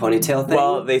they did the ponytail thing.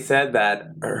 Well, they said that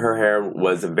her hair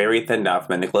was very thin now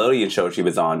from the Nickelodeon show she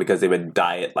was on because they would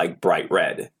dye it like bright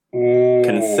red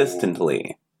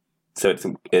consistently. So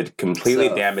it completely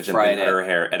So, damaged and fried thinned her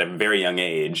hair at a very young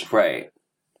age. Right.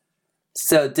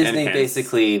 So Disney hence-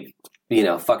 basically,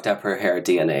 fucked up her hair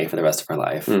DNA for the rest of her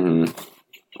life. Mm-hmm.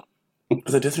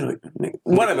 Was it Disney?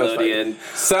 One of those. Nickelodeon.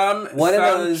 Some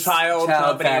those child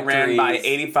company ran by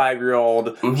factories.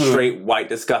 85-year-old Mhm. straight white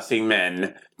disgusting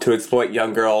men to exploit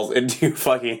young girls into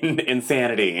fucking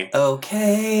insanity.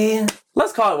 Okay.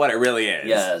 Let's call it what it really is.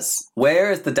 Yes.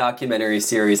 Where is the documentary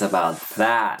series about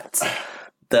that?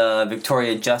 The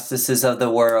Victoria Justices of the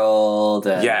world,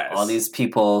 and Yes. all these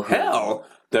people. Hell,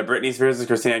 the Britney Spears, the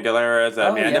Christina Aguilera's, the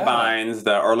Oh, Amanda yeah. Bynes,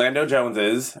 the Orlando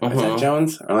Joneses. Is that Mhm.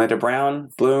 Jones? Orlando Brown?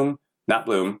 Bloom? Not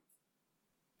Bloom.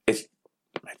 I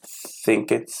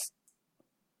think it's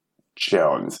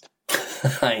Jones.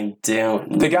 I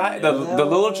don't. The guy, the know.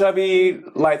 little chubby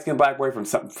light skinned black boy from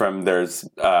there's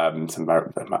some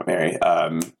not Mary,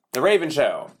 the Raven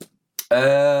Show.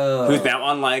 Oh. who's now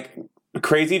on like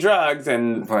crazy drugs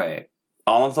and Right.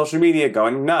 all on social media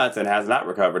going nuts and has not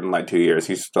recovered in like 2 years.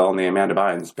 He's still on the Amanda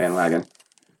Bynes bandwagon.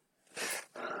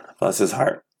 Bless his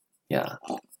heart. Yeah.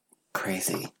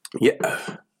 Crazy. Yeah.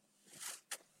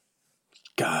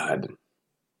 God.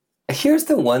 Here's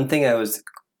the one thing I was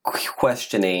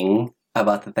questioning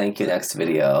about the Thank You Next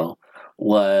video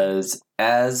was,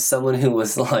 as someone who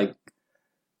was like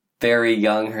very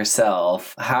young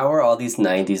herself, how are all these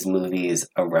 90s movies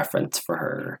a reference for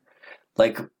her?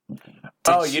 Like,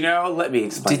 let me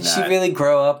explain did that. she really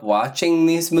grow up watching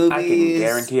these movies? I can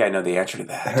guarantee I know the answer to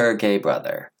that. Her gay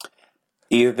brother.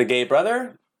 Either the gay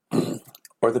brother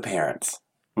or the parents.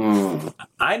 Mm.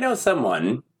 I know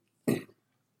someone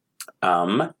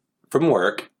from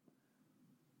work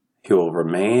who will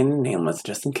remain nameless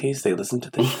just in case they listen to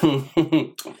this.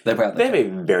 They have a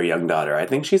very young daughter. I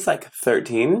think she's like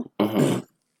 13. Mm-hmm.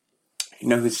 You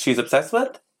know who she's obsessed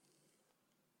with?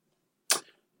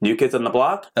 New Kids on the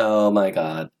Block. Oh my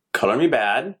God. Color Me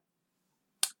Bad.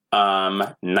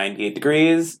 98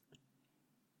 Degrees.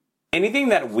 Anything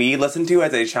that we listened to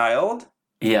as a child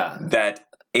Yeah. that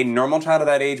a normal child of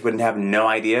that age wouldn't have no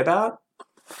idea about.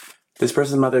 This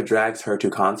person's mother drags her to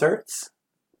concerts.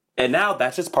 And now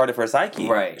that's just part of her psyche.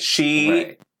 Right.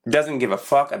 She doesn't give a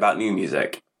fuck about new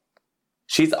music.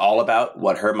 She's all about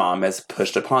what her mom has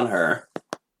pushed upon her.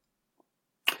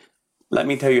 Let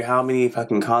me tell you how many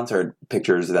fucking concert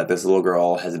pictures that this little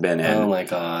girl has been in. Oh my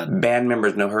God. Band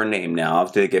members know her name now.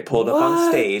 They get pulled up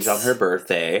on stage on her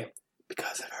birthday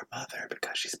because of her mother,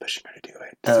 because she's pushing her to do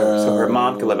it. So her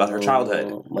mom can live out her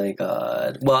childhood. Oh my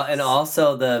God. Well, and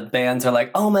also the bands are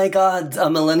like, oh my God, a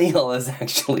millennial is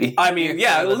actually. I mean,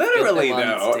 yeah, literally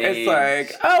though. It's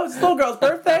like, oh, it's the little girl's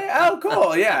birthday? Oh,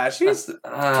 cool. Yeah, she's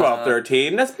 12,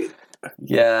 13.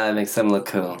 Yeah, it makes them look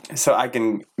cool. So I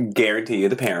can guarantee you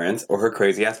the parents or her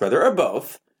crazy ass brother or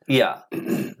both. Yeah.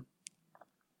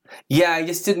 Yeah, I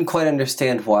just didn't quite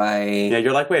understand why. Yeah,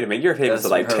 you're like, wait a minute, you're famous at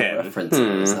like 10.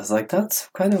 References. I was like, that's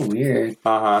kind of weird.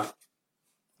 Uh-huh.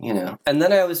 You know. And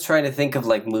then I was trying to think of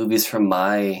like movies from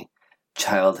my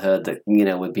childhood that, you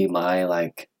know, would be my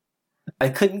like. I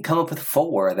couldn't come up with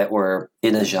 4 that were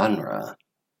in a genre.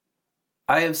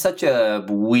 I have such a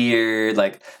weird,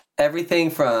 like, everything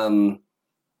from,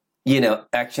 you know,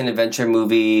 action adventure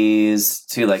movies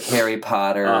to like Harry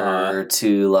Potter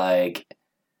to like,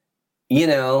 you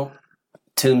know,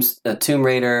 Tomb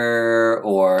Raider,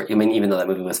 or I mean, even though that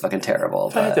movie was fucking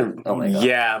terrible. But, oh my God.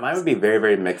 Yeah, mine would be very,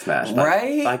 very mixed match.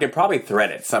 Right? I could probably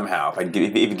thread it somehow.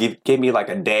 If you gave me like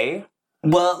a day,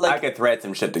 well, like, I could thread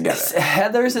some shit together.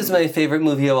 Heathers is my favorite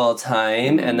movie of all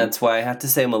time, and that's why I have to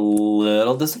say I'm a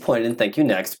little disappointed in Thank You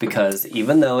Next, because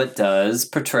even though it does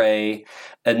portray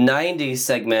a 90s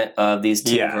segment of these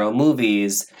teen girl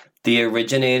movies, the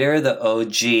originator, the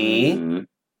OG,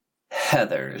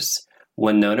 Heathers,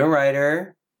 Winona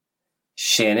Ryder,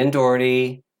 Shannon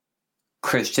Doherty,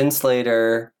 Christian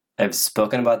Slater. I've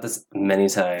spoken about this many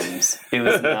times. It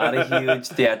was not a huge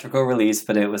theatrical release,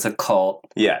 but it was a cult.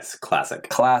 Yes, classic.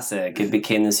 Classic. It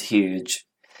became this huge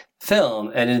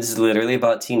film, and it's literally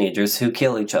about teenagers who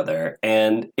kill each other.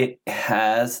 And it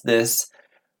has this.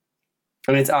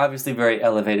 I mean, it's obviously very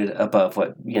elevated above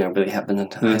what, you know, really happened in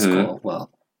high school.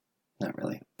 Well, not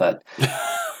really, but.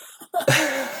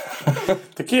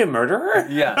 The key a murderer?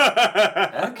 Yeah.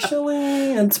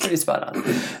 Actually, it's pretty spot on.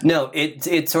 No,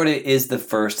 it sort of is the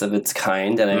first of its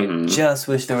kind, and I just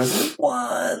wish there was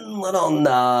one little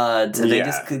nod. They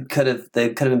just could have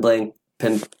been playing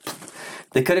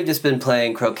they could have just been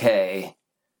playing croquet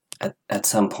at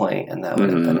some point, and that would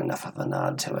have been enough of a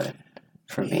nod to it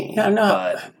for me. Yeah, no.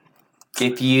 But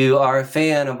if you are a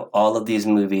fan of all of these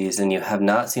movies and you have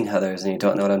not seen Heathers and you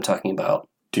don't know what I'm talking about,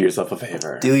 do yourself a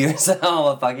favor. Do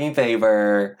yourself a fucking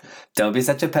favor. Don't be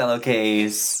such a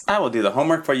pillowcase. I will do the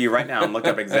homework for you right now and look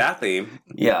up exactly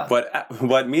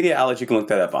what media outlets you can look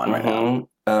that up on right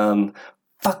now.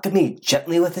 Fuck me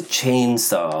gently with a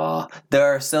chainsaw. There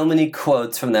are so many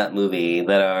quotes from that movie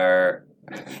that are...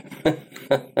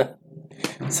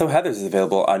 So Heathers is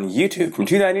available on YouTube from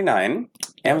 $2.99,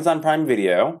 Amazon Prime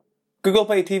Video, Google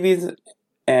Play TVs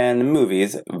and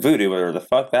Movies, Vudu, whatever the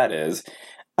fuck that is,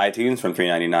 iTunes from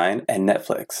 $3.99, and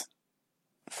Netflix.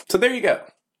 So there you go.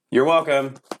 You're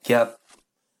welcome. Yep.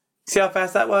 See how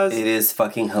fast that was? It is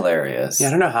fucking hilarious. Yeah,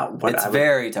 I don't know how... It's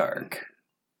very dark.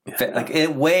 Yeah, like,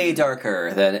 way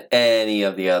darker than any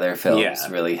of the other films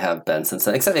really have been since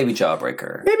then, except maybe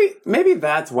Jawbreaker. Maybe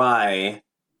that's why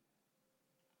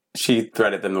she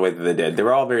threaded them the way that they did. They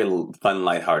were all very fun,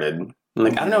 lighthearted.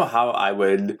 Like, I don't know how I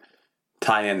would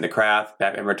tie in The Craft,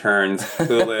 Batman Returns,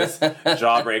 Clueless,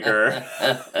 Jawbreaker,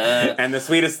 and The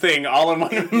Sweetest Thing all in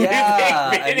one music video.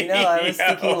 I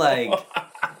know.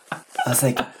 I was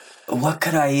thinking what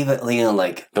could I even,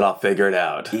 But I'll figure it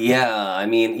out. Yeah, I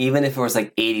mean, even if it was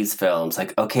 80s films,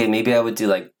 okay, maybe I would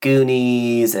do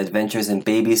Goonies, Adventures in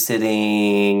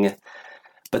Babysitting.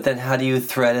 But then how do you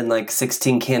thread in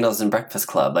 16 Candles and Breakfast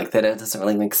Club? That doesn't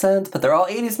really make sense, but they're all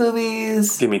 80s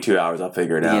movies. Give me 2 hours, I'll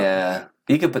figure it out. Yeah,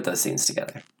 you could put those scenes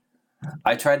together.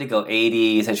 I tried to go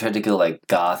 80s, I tried to go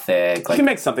gothic. You can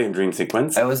make something in dream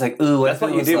sequence. I was ooh, that's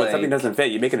what you do when something doesn't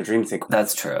fit. You make it a dream sequence.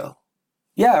 That's true.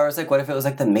 Yeah, or what if it was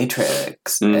The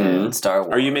Matrix and Star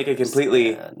Wars? Or you make it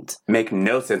completely make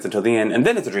no sense until the end, and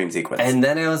then it's a dream sequence. And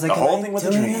then I was the whole thing was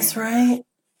a dream. This right?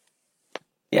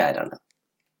 Yeah, I don't know.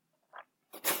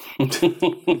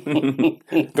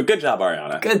 But good job,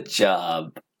 Ariana. Good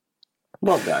job.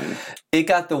 Well done. It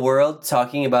got the world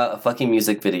talking about a fucking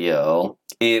music video.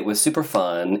 It was super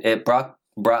fun. It brought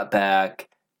back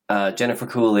Jennifer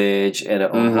Coolidge and a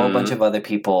whole bunch of other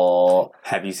people.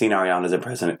 Have you seen Ariana's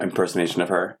impersonation of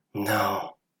her?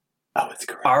 No. Oh, it's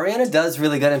great. Ariana does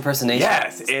really good impersonations.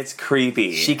 Yes, it's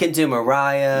creepy. She can do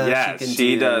Mariah. Yes,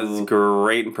 she does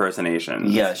great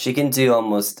impersonations. Yeah, she can do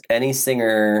almost any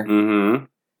singer. Mm-hmm.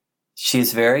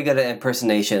 She's very good at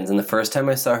impersonations, and the first time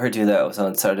I saw her do that was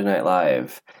on Saturday Night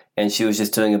Live, and she was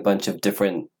just doing a bunch of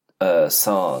different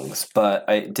songs, but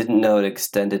I didn't know it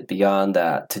extended beyond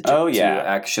that to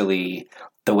actually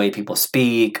the way people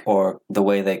speak or the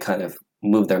way they kind of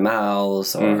move their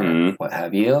mouths or what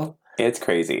have you. It's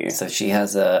crazy. So she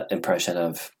has an impression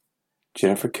of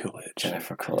Jennifer Coolidge.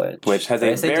 Which has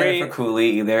a very... Jennifer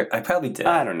Cooley either. I probably did.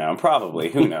 I don't know.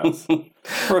 Probably. Who knows?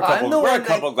 We're a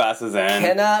couple glasses in.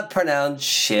 Cannot pronounce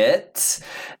shit.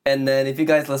 And then if you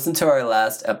guys listen to our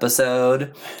last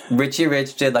episode, Richie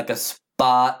Rich did a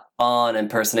spot on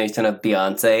impersonation of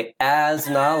Beyonce as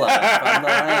Nala from The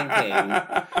Lion King.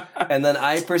 And then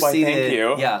I proceeded... Why, thank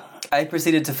you. Yeah. I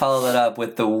proceeded to follow that up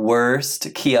with the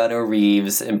worst Keanu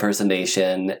Reeves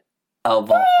impersonation of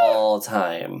all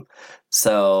time.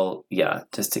 So, yeah,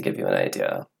 just to give you an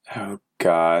idea. Oh,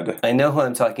 God. I know who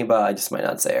I'm talking about. I just might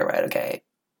not say it right, okay?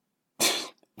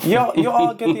 You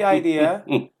all get the idea.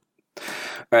 All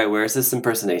right, where is this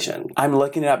impersonation? I'm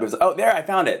looking it up. Oh, there, I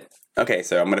found it. Okay,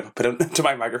 so I'm going to put it to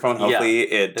my microphone. Hopefully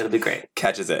it'll be great.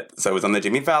 Catches it. So it was on the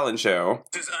Jimmy Fallon show.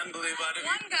 This is unbelievable.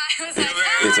 One guy was like,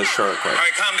 it's a short clip. All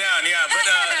right, calm down. Yeah, but...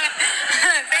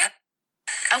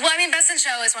 well, I mean, Best in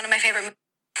Show is one of my favorite movies.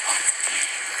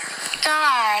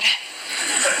 God.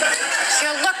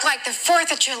 You look like the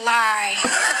 4th of July.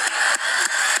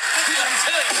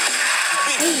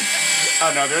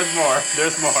 Oh, no, there's more.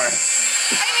 There's more. I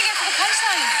didn't even get to the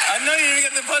punchline. I know you didn't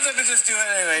get the punchline, but just do it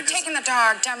anyway. Taking the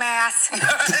dog, dumbass.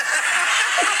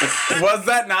 Was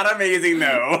that not amazing,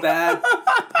 though? That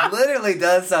literally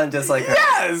does sound just like her.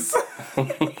 Yes!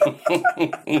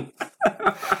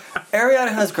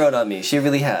 Ariana has grown on me. She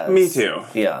really has. Me too.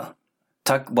 Yeah.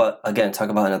 Talk about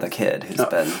another kid who's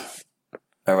been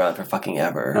around for fucking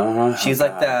ever. She's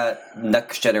like that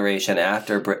next generation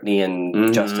after Britney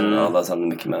and Justin and all those on the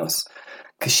Mickey Mouse.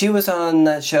 Because she was on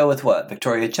that show with what?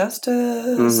 Victoria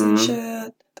Justice and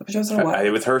shit?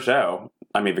 It was her show.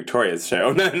 I mean, Victoria's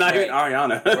show. Not even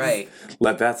Ariana. Right.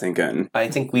 Let that sink in. I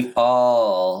think we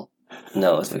all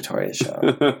know it's Victoria's show.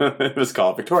 It was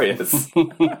called Victoria's.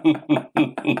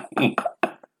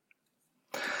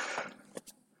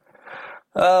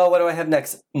 Oh, what do I have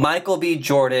next? Michael B.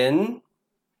 Jordan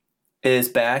is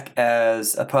back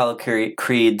as Apollo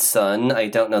Creed's son. I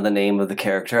don't know the name of the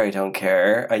character. I don't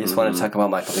care. I just want to talk about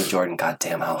Michael B. Jordan. God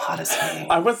damn, how hot is he?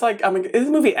 I was like, is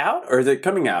the movie out or is it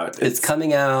coming out? It's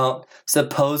coming out,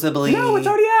 supposedly. No, it's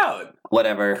already out.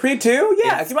 Whatever. Creed 2?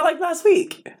 Yeah, it came out last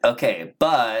week. Okay,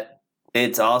 but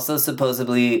it's also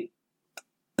supposedly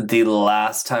the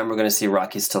last time we're going to see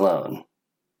Rocky Stallone.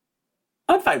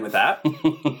 I'm fine with that.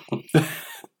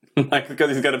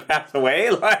 Because he's going to pass away?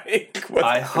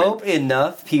 I hope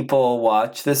enough people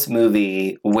watch this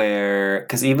movie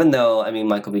because even though,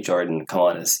 Michael B. Jordan, come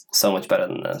on, is so much better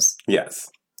than this. Yes.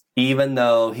 Even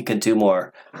though he could do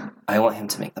more, I want him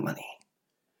to make the money.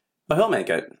 Well, he'll make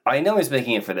it. I know he's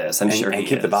making it for this. I'm sure he And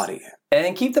keep the body.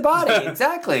 And keep the body,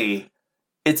 exactly.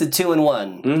 It's a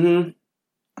 2-in-1. Mm-hmm.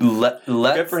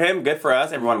 Good for him, good for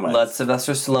us, everyone wins. Let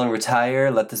Sylvester Stallone retire,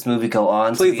 let this movie go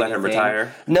on. Please let him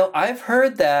retire. No, I've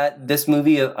heard that this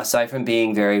movie, aside from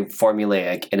being very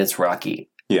formulaic in its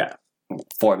Rocky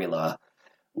formula,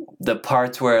 the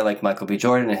parts where Michael B.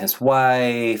 Jordan and his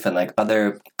wife and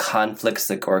other conflicts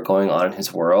that are going on in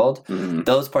his world,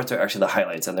 those parts are actually the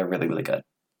highlights and they're really, really good.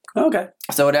 Okay.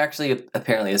 So it actually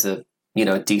apparently is a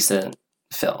decent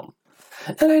film.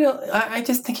 And I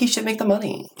just think he should make the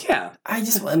money. Yeah. I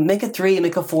just want make a 3,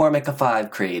 make a 4, make a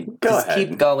 5, Creed. Go just ahead.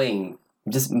 keep going.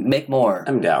 Just make more.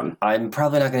 I'm down. I'm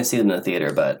probably not going to see them in the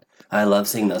theater, but I love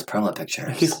seeing those promo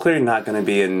pictures. He's clearly not going to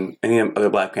be in any other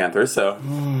Black Panthers, so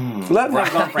let him have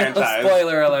his own franchise.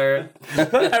 Spoiler alert.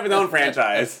 Let him have his own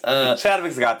franchise.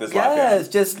 Chadwick's got this locked in. Yes,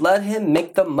 just let him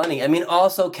make the money. I mean,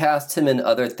 also cast him in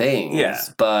other things. Yeah.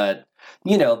 But,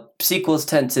 sequels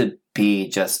tend to be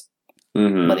just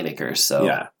moneymakers, so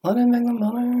Yeah. let him make the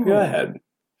money. Go ahead.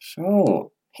 Sure.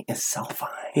 He is so fine.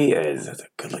 He is. That's a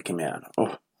good-looking man.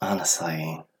 Oh.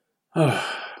 Honestly. What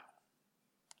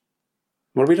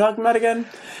are we talking about again?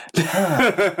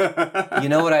 You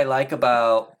know what I like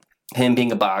about him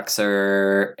being a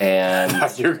boxer and...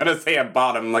 You're going to say a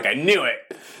bottom like I knew it.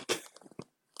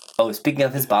 Oh, speaking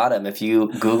of his bottom, if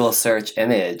you Google search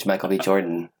image Michael B.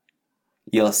 Jordan,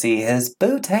 you'll see his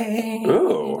booty.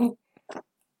 Ooh.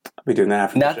 I'll be doing that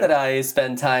after Not the that show. I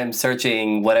spend time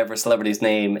searching whatever celebrity's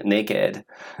name naked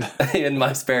in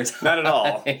my spare time. Not at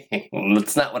all.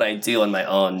 It's not what I do on my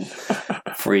own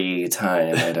free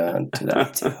time. I don't do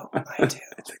that too. I do.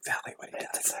 That's exactly what he does.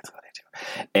 That's exactly what I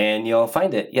do. And you'll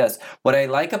find it, yes. What I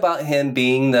like about him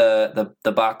being the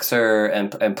boxer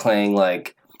and playing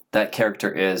like that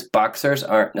character is boxers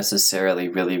aren't necessarily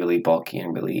really, really bulky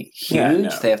and really huge. Yeah, no.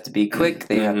 They have to be quick.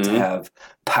 They have to have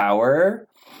power.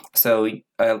 So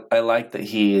I like that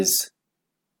he's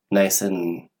nice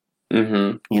and,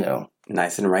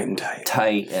 Nice and right and tight.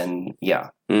 tight and, yeah.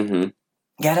 Mm-hmm.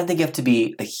 Yeah, I don't think you have to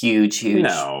be a huge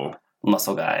No,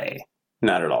 muscle guy.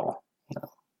 not at all.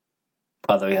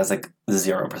 Although he has like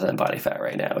 0% body fat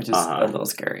right now, which is a little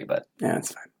scary, but Yeah,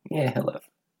 it's fine. yeah, he'll live.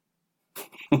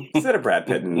 Instead of Brad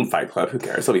Pitt in Fight Club, who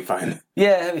cares? He'll be fine.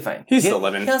 Yeah, he'll be fine. He's still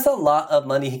living. He has a lot of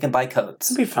money. He can buy coats.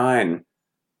 He'll be fine.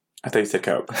 I thought you said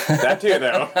Coke. That too,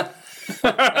 though. It's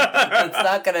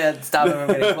not going to stop him from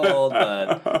getting cold,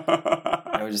 but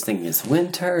I was just thinking it's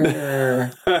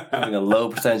winter, having a low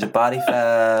percentage of body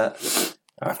fat,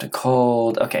 often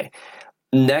cold. Okay.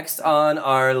 Next on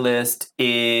our list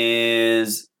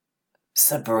is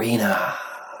Sabrina.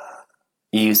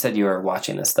 You said you were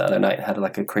watching this the other night and had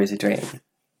like a crazy dream.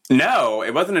 No,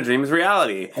 it wasn't a dream, it was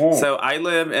reality. Oh. So I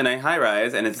live in a high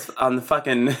rise and it's on the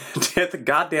fucking 10th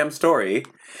goddamn story.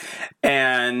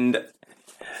 And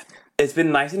it's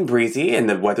been nice and breezy and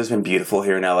the weather's been beautiful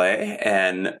here in LA.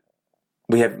 And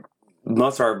we have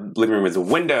most of our living room is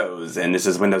windows and there's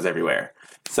just windows everywhere.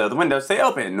 So the windows stay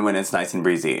open when it's nice and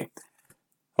breezy.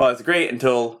 Well, it's great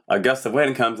until a gust of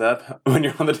wind comes up when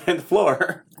you're on the 10th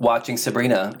floor. Watching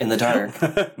Sabrina in the dark.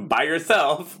 By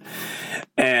yourself.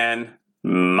 And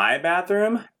my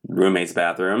bathroom, roommate's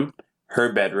bathroom,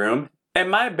 her bedroom, and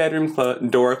my bedroom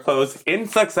door closed in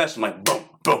succession, like boom,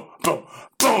 boom, boom,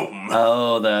 boom.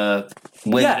 Oh, the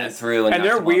wind went through, and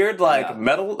they're weird, like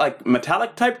metal, like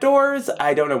metallic type doors.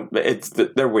 I don't know.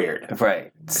 They're weird,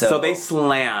 right? So they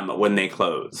slam when they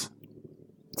close.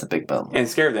 It's a big bump. And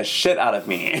scared the shit out of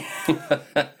me.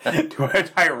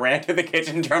 I ran to the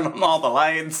kitchen, turned on all the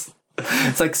lights.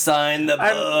 It's like sign the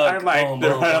book.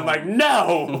 I'm like,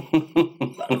 no.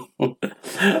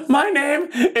 My name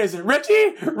is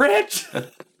Richie Rich.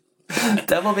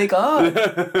 Devil be gone.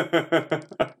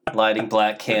 Lighting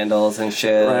black candles and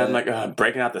shit. Right, I'm like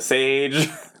breaking out the sage.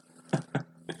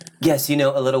 Yes, a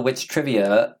little witch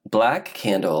trivia. Black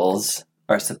candles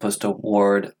are supposed to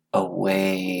ward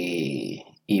away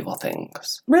evil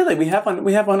things. Really? We have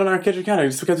one on our kitchen counter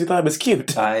just because we thought it was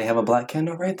cute. I have a black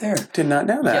candle right there. Did not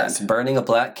know that. Yes, burning a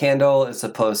black candle is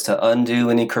supposed to undo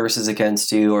any curses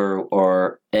against you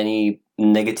or any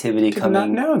negativity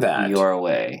coming your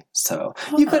way. So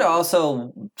you could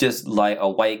also just light a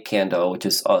white candle, which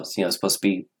is supposed to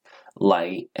be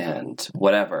light and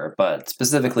whatever, but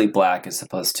specifically black is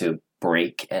supposed to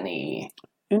break any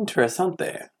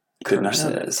Interessante.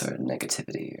 curses or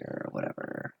negativity or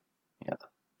whatever. Yeah.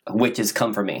 Witches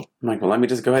come for me. I'm like, well, let me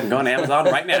just go ahead and go on Amazon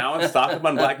right now and stock up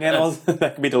on black candles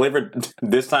that can be delivered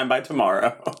this time by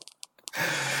tomorrow.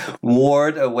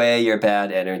 Ward away your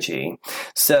bad energy.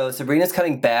 So Sabrina's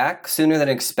coming back sooner than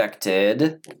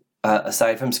expected.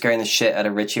 Aside from scaring the shit out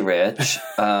of Richie Rich,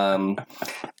 I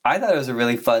thought it was a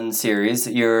really fun series.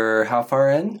 You're how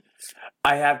far in?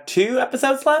 I have 2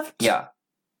 episodes left. Yeah.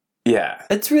 Yeah.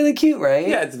 It's really cute, right?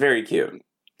 Yeah, it's very cute.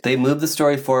 They move the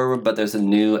story forward, but there's a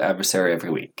new adversary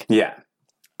every week. Yeah.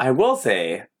 I will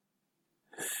say,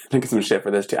 I get some shit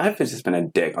for this too. I've just been a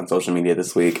dick on social media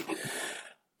this week.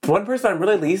 One person I'm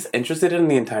really least interested in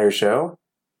the entire show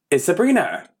is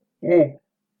Sabrina.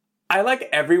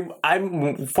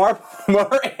 I'm far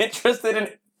more interested in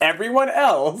everyone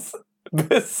else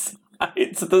besides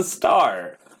the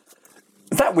star.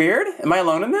 Is that weird? Am I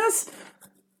alone in this?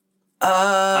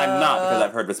 I'm not, because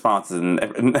I've heard responses and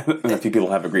a few people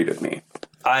have agreed with me.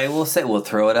 I will say we'll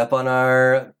throw it up on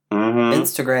our Mm-hmm.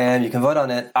 Instagram. You can vote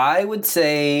on it. I would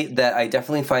say that I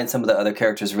definitely find some of the other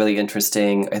characters really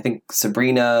interesting. I think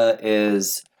Sabrina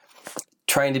is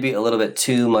trying to be a little bit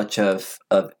too much of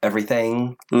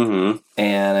everything. Mm-hmm.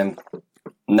 And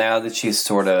now that she's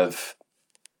sort of,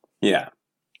 Yeah.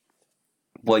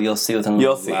 well, you'll see within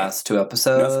You'll the see. last 2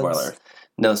 episodes. No spoilers.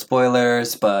 No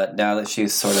spoilers, but now that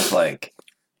she's sort of like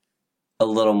a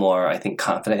little more, I think,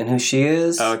 confident in who she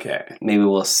is, Okay. maybe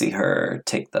we'll see her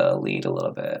take the lead a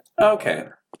little bit. Okay.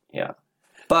 Yeah.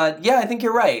 But yeah, I think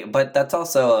you're right. But that's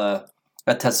also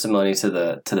a testimony to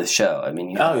the show. I mean,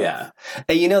 you Oh, have- yeah.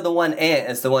 And you know, the one aunt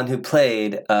is the one who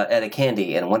played Etta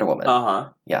Candy in Wonder Woman. Uh-huh.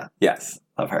 Yeah. Yes.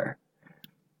 Love her.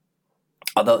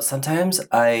 Although sometimes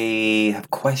I have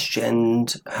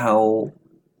questioned how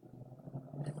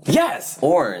Yes.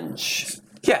 orange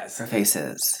Yes. her face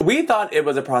is. We thought it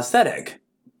was a prosthetic.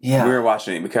 Yeah. We were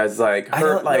watching it because, like, her, I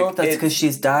don't like, know if that's it- because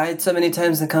she's died so many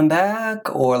times and come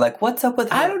back, or like what's up with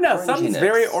her I don't know. Something's oranginess?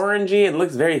 very orangey and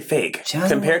looks very fake She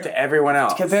doesn't compared to everyone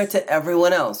else. compared to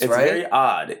everyone else, it's right? very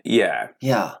odd. Yeah.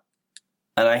 Yeah.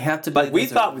 And I have to Like, believe we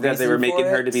there's a thought that they were reason making for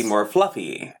her to it. be more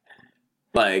fluffy.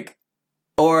 Like,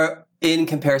 Or in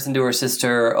comparison to her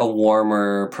sister, a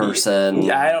warmer person.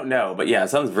 yeah, I don't know. But yeah,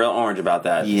 something's real orange about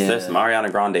that. Yeah. There's some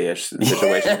Ariana Grande-ish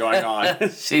situation going on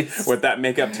She's with that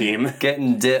makeup team.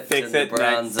 getting dipped Fix in the it next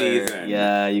bronzer. season.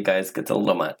 Yeah, you guys get a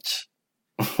little much.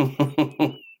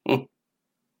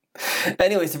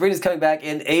 Anyway, Sabrina's coming back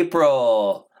in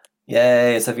April.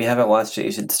 Yay. So if you haven't watched it,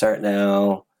 you should start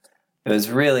now. It was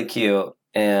really cute.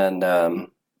 And I'm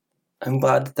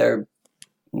glad that they're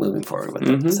moving forward with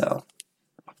Mhm. it. So,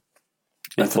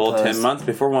 A As full 10 opposed- months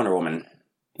before Wonder Woman.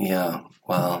 yeah.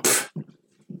 Well,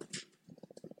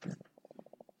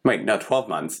 Wait, no, 12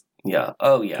 months. yeah.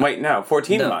 Oh, yeah. Wait, no,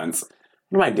 14 No. months.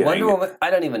 What am I doing? Wonder Woman, I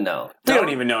don't even know. We don't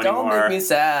even know Don't anymore. make me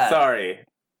sad. Sorry.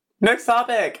 Next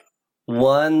topic.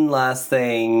 One last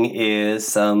thing is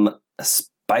some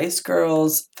Spice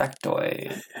Girls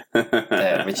factoid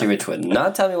that Richie Rich would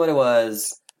not tell me what it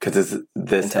was. Because it's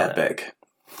this Antenna. epic.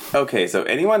 Okay, so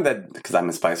anyone that, because I'm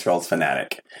a Spice Girls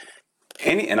fanatic,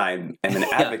 and I am an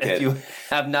advocate. If you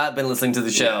have not been listening to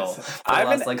the show Yes. for the I've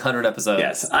last been- like 100 episodes.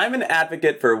 Yes, I'm an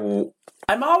advocate for.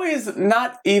 I'm always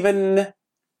not even.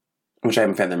 Which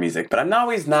I'm a fan of their music, but I'm not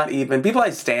always not even. People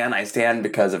I stand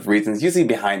because of reasons usually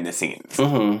behind the scenes.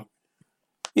 Mm-hmm.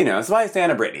 You know, that's why I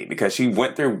stand a Britney, because she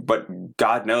went through what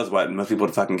God knows what, and most people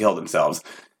would fucking kill themselves.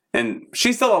 And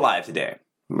she's still alive today.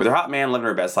 With her hot man living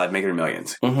her best life, making her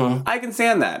millions. Mm-hmm. I can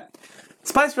stand that.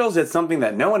 Spice Girls did something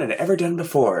that no one had ever done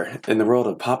before in the world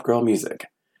of pop girl music.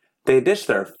 They ditched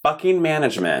their fucking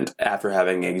management after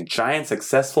having a giant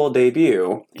successful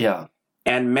debut Yeah.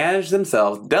 and managed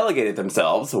themselves, delegated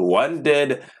themselves. One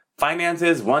did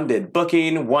finances, one did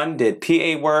booking, one did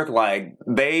PA work. Like,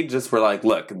 they just were like,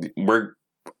 look, we're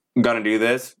gonna do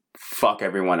this. Fuck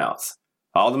everyone else.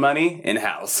 All the money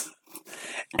in-house.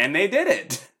 And they did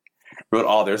it. Wrote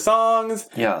all their songs.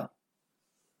 Yeah.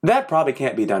 That probably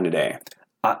can't be done today.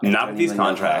 I Not don't with these even know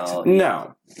contracts. how-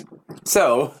 No.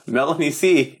 So, Melanie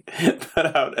C put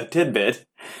out a tidbit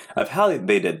of how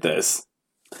they did this.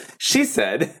 She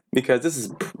said, because this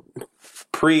is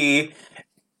pre,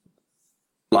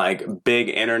 like, big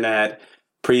internet,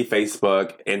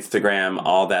 pre-Facebook, Instagram,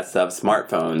 all that stuff,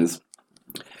 smartphones,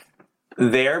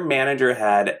 their manager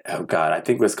had, oh God, I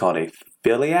think it was called a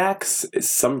Philiax. It's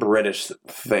some British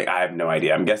thing. I have no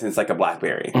idea. I'm guessing it's like a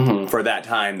BlackBerry. Mhm. For that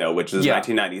time, though, which is Yeah.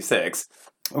 1996.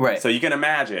 Right. So you can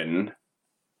imagine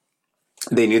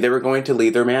they knew they were going to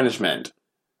leave their management.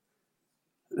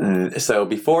 So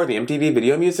before the MTV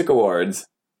Video Music Awards,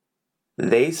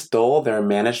 they stole their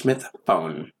management's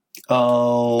phone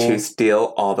oh to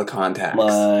steal all the contacts.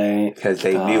 my Because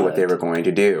they knew what they God. were going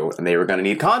to do. And they were going to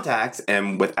need contacts.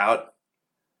 And without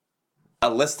a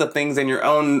list of things in your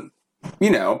own,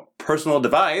 personal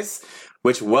device,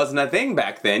 which wasn't a thing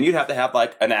back then, you'd have to have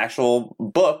like an actual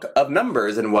book of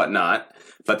numbers and whatnot.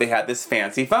 But they had this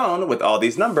fancy phone with all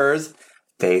these numbers.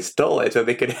 They stole it so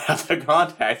they could have the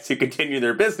contacts to continue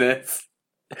their business.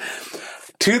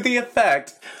 To the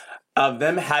effect of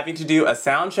them having to do a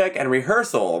sound check and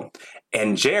rehearsal.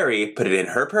 And Jerry put it in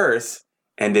her purse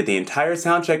and did the entire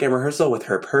sound check and rehearsal with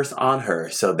her purse on her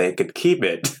so they could keep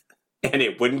it and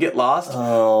it wouldn't get lost.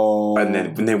 Oh. And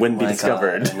then they wouldn't be my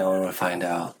discovered. God, no one would find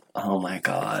out. Oh my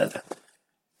God.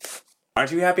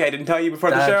 Aren't you happy I didn't tell you before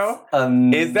the That's show?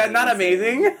 amazing. Is that not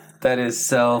amazing? That is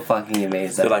so fucking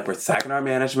amazing. They're like, we're sacking our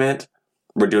management.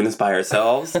 We're doing this by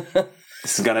ourselves.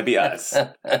 This is gonna be us.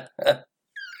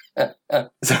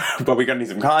 So, but we're gonna need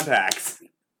some contacts.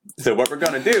 So what we're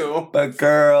gonna do, But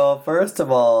girl, first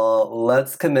of all,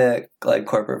 let's commit like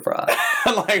corporate fraud.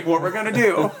 like what we're gonna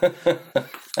do,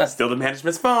 steal the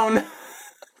management's phone.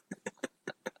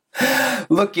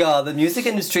 Look, y'all, the music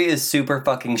industry is super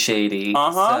fucking shady.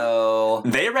 Uh-huh. So,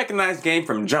 They recognized game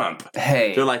from jump.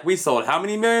 hey. They're like, we sold how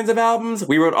many millions of albums?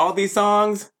 We wrote all these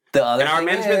songs, The other and our thing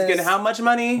management's is, getting how much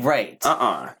money? Right.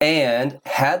 Uh-uh. And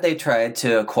had they tried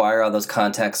to acquire all those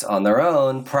contacts on their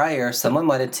own prior, someone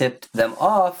might have tipped them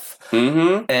off,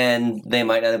 Mm-hmm. and they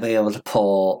might not be able to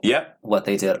pull Yep. what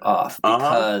they did off Uh-huh.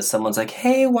 because someone's like,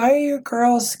 "Hey, why are your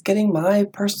girls getting my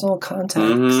personal contacts?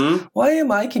 Mm-hmm. Why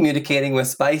am I communicating with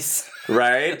Spice?"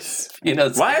 Right. You know,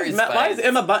 Why Scary is, why Spice. is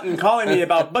Emma Button calling me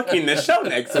about booking this show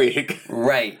next week?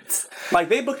 Right. Like,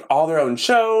 they booked all their own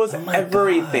shows, Oh my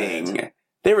everything. God.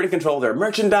 They were to control their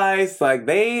merchandise. Like,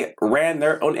 they ran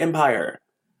their own empire.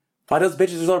 Why those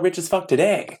bitches are so rich as fuck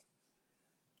today?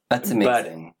 That's But,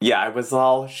 amazing. yeah, I was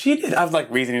all, she did, I was like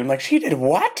reasoning, I'm like, she did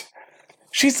what?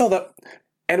 She sold the,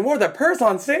 and wore the purse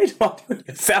on stage while doing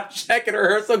a sound check and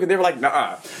rehearsal, because they were like,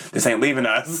 nah, this ain't leaving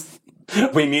us.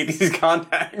 We need these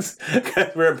contacts,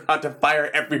 because we're about to fire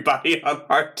everybody on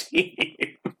our team.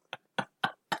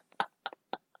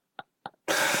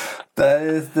 That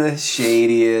is the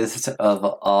shadiest of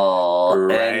all.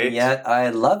 Right. And yet I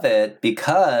love it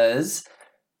because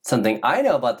something I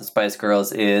know about the Spice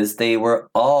Girls is they were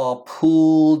all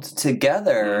pooled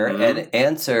together Mhm. and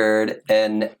answered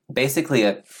and basically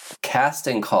a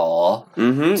casting call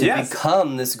Mm-hmm, to yes.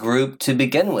 become this group to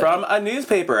begin with. From a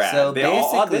newspaper ad. So they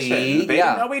all basically, auditioned. They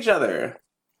yeah. didn't know each other.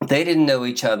 They didn't know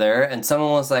each other, and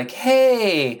someone was like,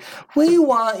 "Hey, we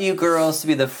want you girls to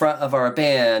be the front of our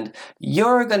band.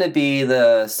 You're going to be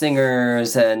the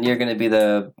singers, and you're going to be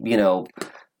the,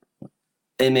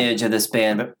 image of this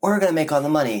band, but we're going to make all the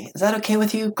money. Is that okay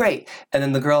with you? Great." And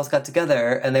then the girls got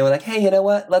together, and they were like, "Hey, you know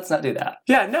what? Let's not do that."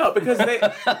 Yeah, no, because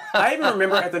I even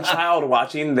remember as a child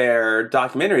watching their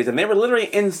documentaries, and they were literally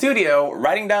in studio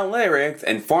writing down lyrics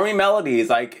and forming melodies.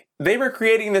 Like, they were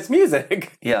creating this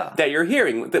music Yeah. that you're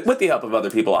hearing with the help of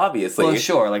other people, obviously. Well,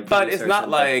 sure, like, But it's producers not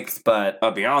and like things, but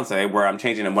a Beyonce where I'm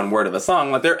changing in one word of a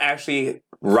song. Like, they're actually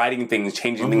writing things,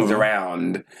 changing things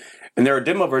around. And there are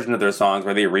demo versions of their songs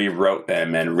where they rewrote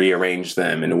them and rearranged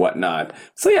them and whatnot.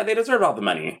 So yeah, they deserve all the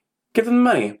money. Give them the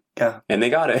money. yeah, And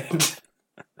they got it.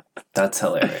 that's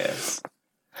hilarious.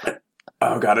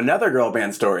 Oh, got another girl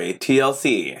band story.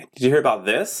 TLC. Did you hear about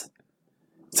this?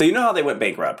 So you know how they went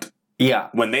bankrupt? Yeah.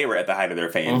 When they were at the height of their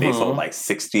fame, they Mhm. sold like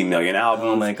 60 million albums.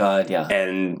 Oh my God, yeah.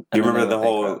 And you And then remember they the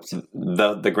went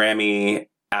whole the Grammy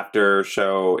after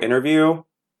show interview?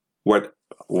 What?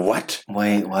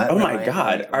 Wait, what? Oh my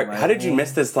God. How did you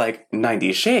miss this like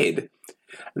 90s shade?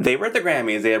 They were at the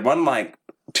Grammys. They had won like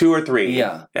 2 or 3.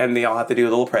 Yeah. And they all had to do a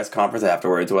little press conference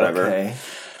afterwards, whatever. Okay.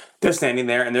 They're standing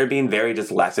there and they're being very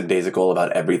just lackadaisical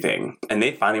about everything. And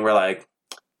they finally were like,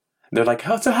 they're like,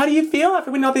 oh, so how do you feel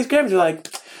after winning all these Grammys? They're like,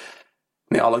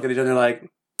 and they all look at each other like,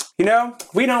 we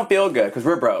don't feel good because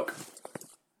we're broke.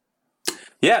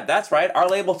 Yeah, that's right. Our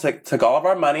label took all of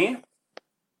our money,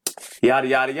 yada,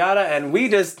 yada, yada. And we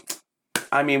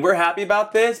we're happy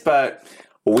about this, but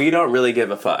we don't really give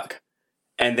a fuck.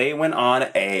 And they went on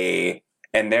and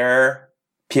their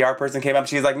PR person came up.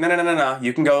 She's like, no,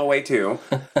 you can go away too.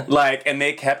 And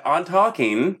they kept on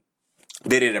talking.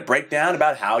 They did a breakdown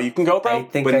about how you can go broke. I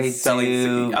think with I selling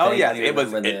do Oh, yeah. vaguely It was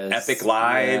an remember this. epic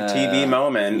live Yeah. TV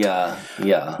moment.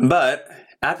 Yeah. But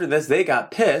after this, they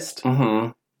got pissed.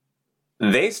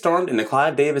 Mm-hmm. They stormed into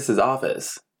Clive Davis's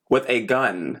office with a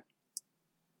gun.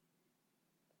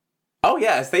 Oh,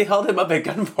 yes. They held him up at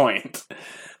gunpoint.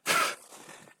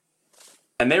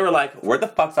 And they were like, where the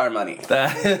fuck's our money?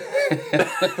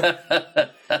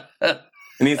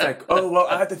 And he's like, oh, well,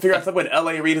 I have to figure out something with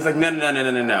L.A. Reid. He's like,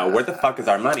 no. Where the fuck is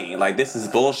our money? Like, this is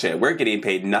bullshit. We're getting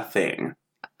paid nothing.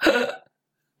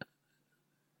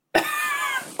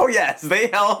 Oh, yes. They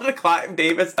held Clive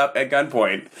Davis up at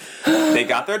gunpoint. They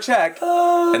got their check.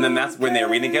 And then that's when they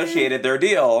renegotiated their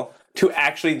deal to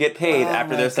actually get paid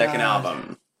after their second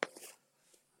album.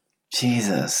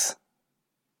 Jesus.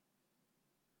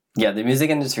 Yeah, the music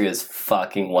industry is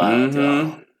fucking wild.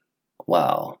 Y'all.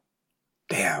 Wow.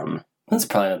 Damn. That's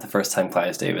probably not the first time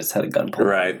Clive Davis had a gun pulled.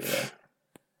 Right.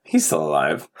 He's still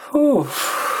alive. Whew.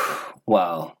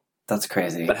 Wow. That's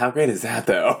crazy. But how great is that,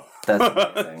 though? That's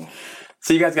amazing.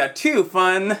 So you guys got 2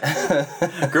 fun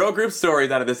girl group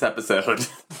stories out of this episode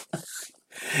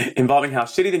involving how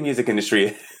shitty the music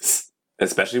industry is,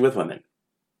 especially with women.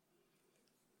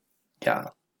 Yeah.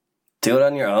 Do it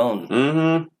on your own.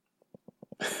 Mm-hmm.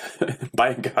 Buy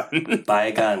a gun. Buy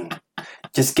a gun.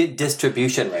 Just get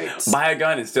distribution rights. Buy a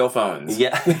gun and steal phones.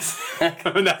 Yeah.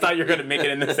 That's how you're going to make it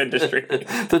in this industry.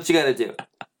 That's what you gotta do.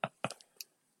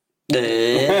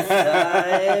 It's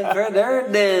time for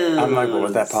Nerd News. I'm like, what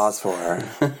was that pause for?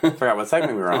 Forgot what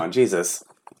segment we were on. Jesus.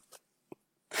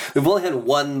 We've only had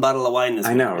one bottle of wine this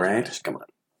week. I know, right? Come on.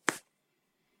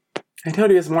 I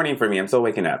told you it's morning for me. I'm still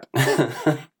waking up.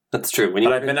 That's true. But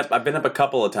I've been up a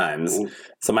couple of times,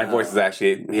 so my voice is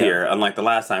actually here. Unlike the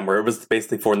last time, where it was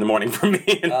basically 4 a.m. for me.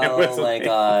 And it was Oh my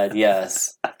god!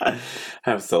 Yes. That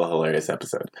was still a hilarious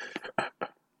episode.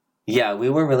 Yeah, we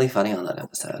were really funny on that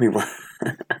episode. We were.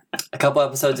 A couple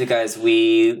episodes, you guys,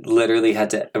 we literally had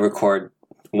to record.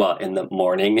 Well, in the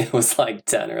morning, it was like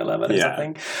 10 or 11 or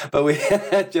something. But we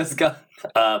had just got.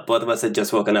 Both of us had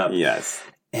just woken up. Yes.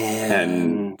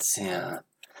 And yeah,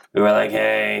 we were like,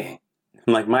 hey.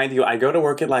 I'm like, mind you, I go to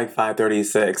work at like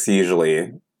 5:36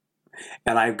 usually,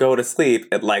 and I go to sleep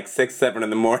at like 6, 7 in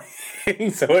the morning.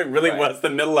 So it really was the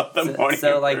middle of the morning.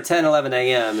 So like 10, 11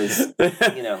 a.m. is,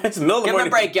 you know. It's the middle of the morning. Give me a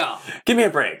break, y'all. Give me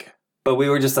a break. But we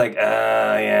were just like,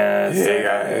 yeah. Hey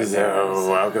guys,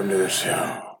 welcome to the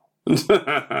show.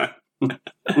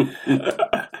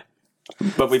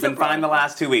 But we've been fine the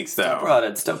last 2 weeks, though.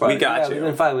 Still brought it. We got you. We've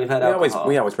been fine. We've had alcohol.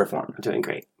 We always perform. We're doing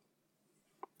great.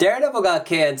 Daredevil got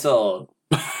canceled.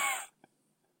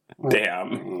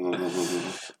 Damn.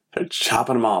 They're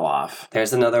chopping them all off.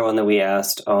 There's another one that we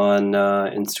asked on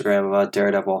Instagram about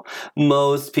Daredevil.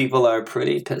 Most people are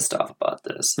pretty pissed off about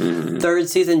this. Mm-hmm. 3rd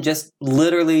season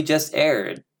literally just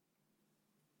aired.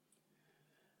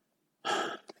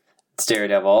 It's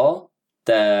Daredevil.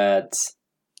 That's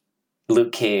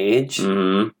Luke Cage.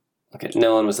 Mm-hmm. Okay,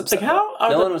 no one was upset. Like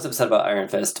No one was upset about Iron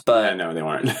Fist, but Yeah, no, they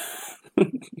weren't.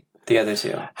 the other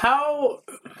two.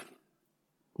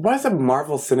 Why is the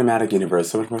Marvel Cinematic Universe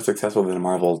so much more successful than the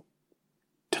Marvel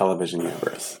television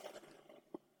universe?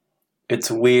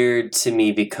 It's weird to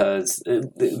me because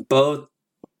both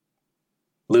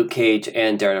Luke Cage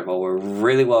and Daredevil were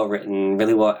really well written,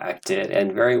 really well acted,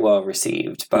 and very well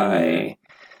received by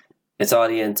its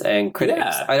audience and critics.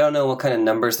 Yeah. I don't know what kind of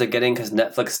numbers they're getting because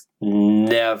Netflix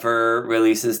never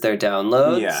releases their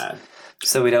downloads. Yeah.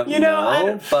 So we don't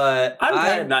know. But I'm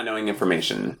tired of not knowing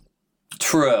information.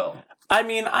 True. I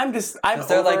mean,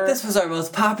 They're like, this was our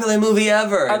most popular movie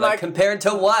ever. I'm like, compared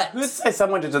to what? Who says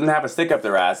someone just doesn't have a stick up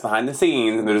their ass behind the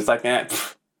scenes and they're just like, eh.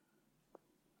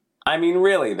 I mean,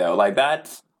 really, though, like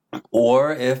that.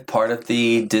 Or if part of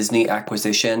the Disney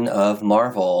acquisition of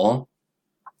Marvel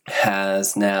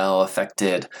has now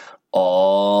affected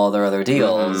all their other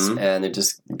deals and they're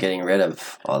just getting rid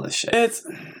of all this shit.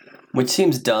 Which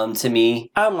seems dumb to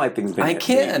me. I don't like things being I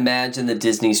can't imagine the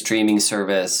Disney streaming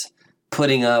service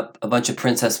putting up a bunch of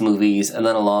princess movies and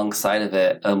then alongside of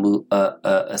it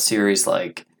a series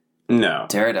like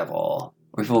Daredevil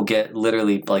where people get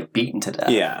literally like beaten to death.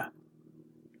 Yeah.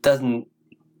 Doesn't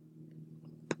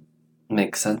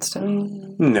make sense to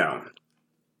me. No.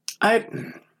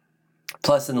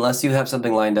 Plus, unless you have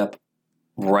something lined up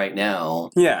right now,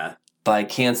 by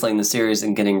canceling the series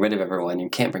and getting rid of everyone, you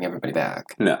can't bring everybody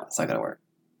back. No. It's not going to work.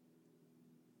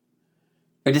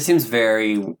 It just seems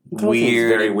very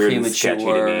weird and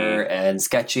premature and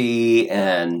sketchy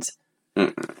and...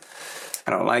 I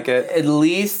don't like it. At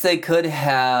least they could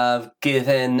have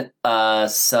given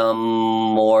some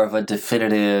more of a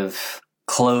definitive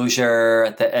closure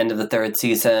at the end of the 3rd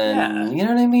season. Yeah. You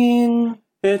know what I mean?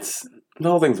 The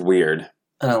whole thing's weird.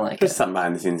 I don't like it. There's something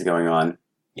behind the scenes going on.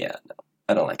 Yeah, no,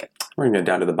 I don't like it. We're going to get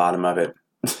down to the bottom of it.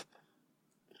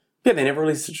 Yeah, they never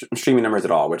released streaming numbers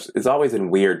at all, which is always been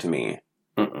weird to me.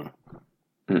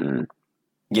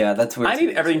 Yeah, that's weird. I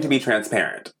need everything to be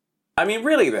transparent. I mean,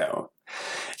 really, though.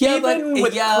 Yeah, even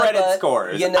with credit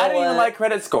scores. You know I don't even like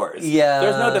credit scores. Yeah.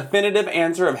 There's no definitive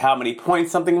answer of how many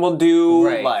points something will do.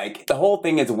 Right. Like, the whole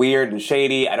thing is weird and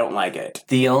shady. I don't like it.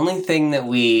 The only thing that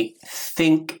we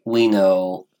think we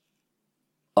know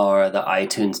are the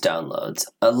iTunes downloads.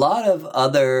 A lot of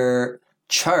other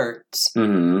charts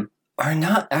are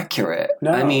not accurate.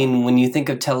 No. I mean, when you think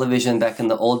of television back in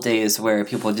the old days where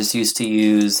people just used to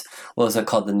use, what was it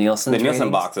called, the Nielsen Nielsen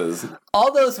ratings? boxes.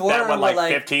 All those were That were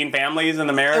like 15 families in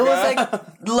America? It was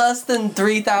like less than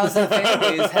 3,000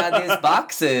 families had these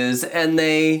boxes, and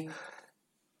they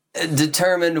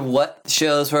determined what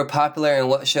shows were popular and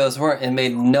what shows weren't. It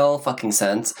made no fucking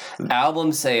sense.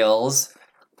 Album sales...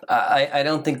 I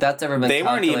don't think that's ever been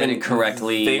calculated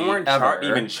correctly. They weren't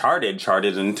even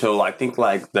charted until I think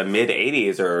like the mid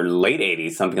 80s or late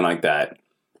 80s, something like that.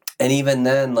 And even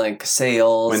then, like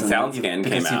sales, when SoundScan came out,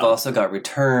 because you've also got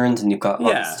returns and you've got all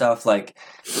this stuff. Like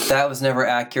that was never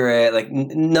accurate. Like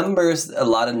numbers, a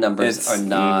lot of numbers are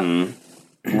not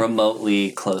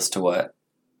remotely close to what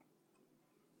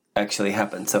actually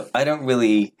happened. So I don't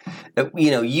really,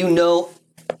 you know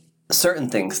certain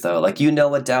things though. Like you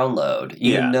know a download,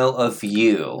 you Yeah. know a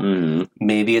view. Mm.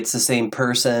 Maybe it's the same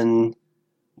person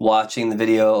watching the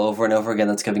video over and over again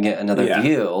that's giving it another Yeah.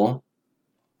 view.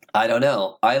 I don't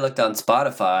know. I looked on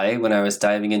Spotify when I was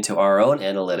diving into our own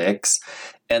analytics,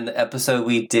 and the episode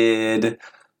we did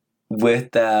with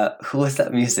who was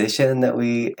that musician that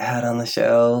we had on the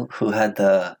show who had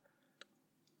the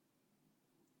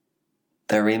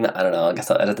remix? I don't know. I guess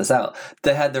I'll edit this out.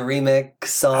 They had the remix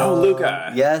song. Oh,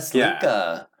 Luca. Yes, Yeah.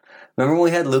 Luca. Remember when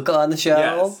we had Luca on the show?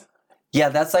 Yes. Yeah,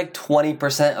 that's like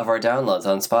 20% of our downloads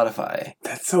on Spotify.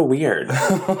 That's so weird.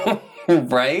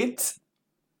 Right?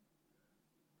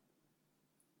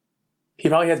 He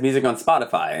probably has music on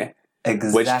Spotify,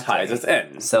 Exactly. which ties us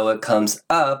in. So it comes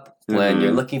up when Mhm.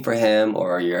 you're looking for him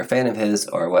or you're a fan of his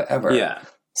or whatever. Yeah.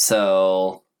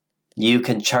 So you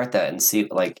can chart that and see,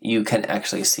 like, you can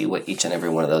actually see what each and every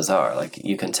one of those are. Like,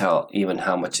 you can tell even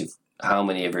how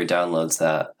many of your downloads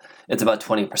that it's about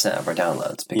 20% of our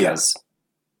downloads because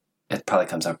it probably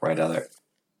comes up right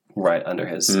under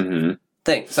his Mm-hmm.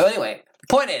 thing. So anyway, the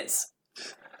point is,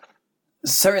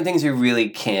 certain things you really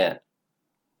can't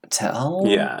tell.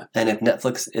 Yeah. And if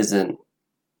Netflix isn't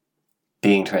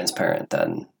being transparent,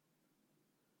 then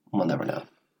we'll never know.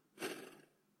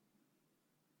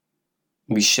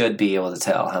 We should be able to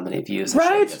tell how many views a show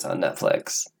Right. gets on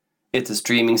Netflix. It's a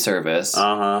streaming service.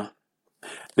 Uh-huh.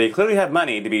 They clearly have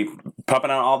money to be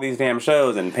pumping out all these damn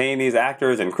shows and paying these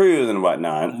actors and crews and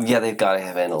whatnot. Yeah, they've got to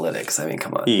have analytics. I mean,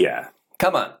 come on. Yeah.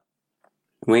 Come on.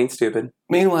 We ain't stupid.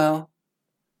 Meanwhile,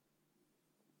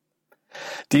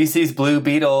 DC's Blue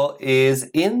Beetle is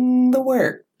in the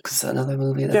works. Another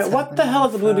movie that's Yeah, what the hell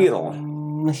is the Blue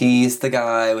Beetle? He's the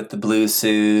guy with the blue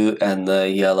suit and the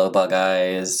yellow bug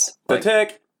eyes. The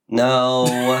Tick. No.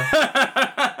 He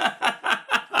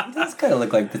does kind of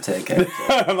look like the Tick. Actually.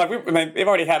 I'm like, they've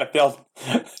already had a failed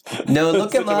No,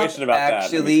 look him up. situation about that.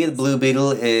 Actually, the Blue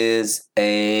Beetle is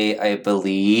I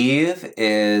believe,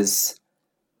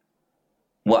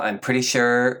 I'm pretty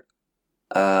sure,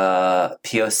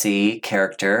 POC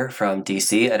character from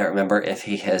DC. I don't remember if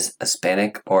he has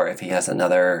Hispanic or if he has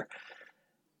another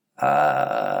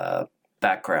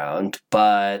background,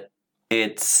 but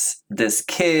it's this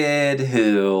kid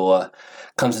who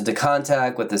comes into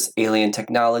contact with this alien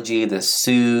technology, this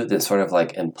suit that sort of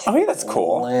like that's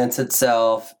cool. implants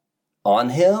itself on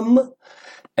him,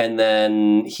 and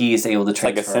then he's able to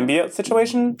Like a transform. symbiote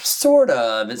situation? Sort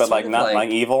of. It's But sort like of not like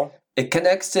evil? it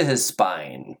connects to his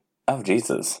spine. Oh,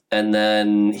 Jesus. And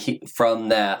then from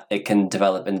that, it can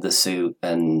develop into the suit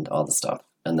and all the stuff.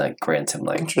 And that grants him,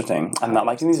 like... Interesting. I'm not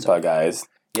liking these bug guys.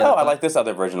 Yeah, I like this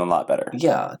other version a lot better.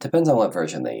 Yeah, depends on what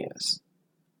version they use.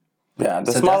 Yeah,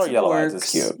 the So smaller that's yellow what eyes is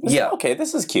works. cute. Yeah. Okay,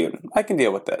 this is cute. I can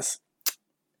deal with this.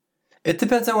 It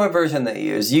depends on what version they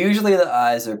use. Usually the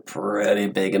eyes are pretty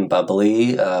big and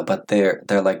bubbly, but they're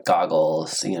like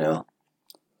goggles, you know.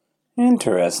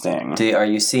 Interesting. Are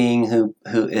you seeing who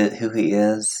he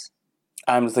is?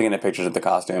 I'm just looking at pictures of the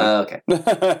costume. Okay.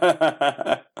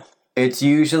 It's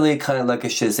usually kind of like a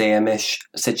Shazam-ish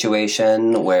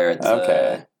situation where it's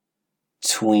Okay. a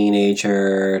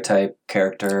teenager type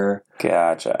character.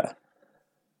 Gotcha.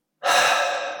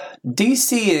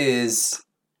 DC is...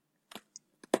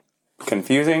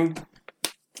 Confusing?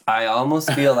 I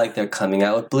almost feel like they're coming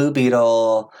out with Blue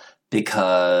Beetle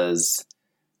because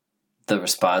the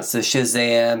response to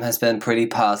Shazam has been pretty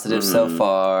positive so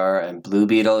far, and Blue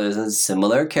Beetle is a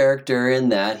similar character in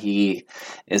that he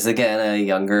is, again, a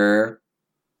younger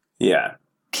Yeah.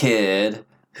 kid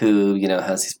who, you know,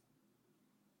 has these...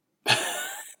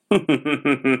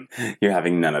 You're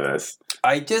having none of this.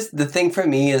 the thing for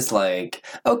me is like,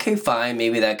 okay, fine,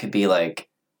 maybe that could be like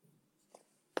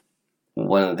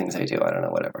one of the things I do. I don't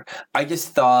know, whatever. I just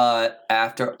thought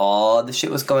after all the shit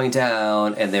was going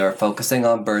down and they were focusing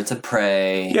on Birds of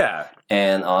Prey Yeah.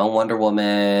 and on Wonder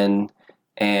Woman,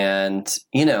 and,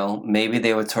 you know, maybe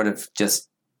they would sort of just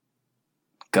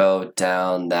go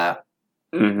down that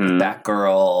Mm-hmm.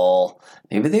 Batgirl.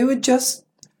 Maybe they would just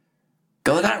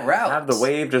go that route. Have the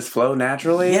wave just flow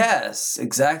naturally? Yes,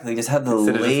 exactly. Just have the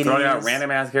Instead of ladies... just throwing out random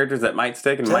ass characters that might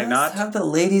stick and might not? have the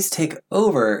ladies take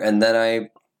over, and then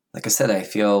like I said, I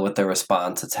feel with the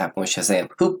response that's happened with Shazam,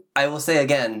 who I will say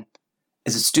again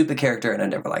is a stupid character, and I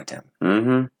never liked him.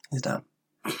 Mm-hmm. He's dumb.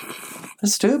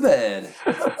 He's stupid.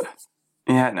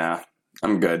 Yeah, no.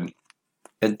 I'm good.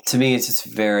 To me, it's just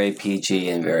very PG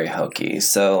and very hokey.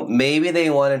 So maybe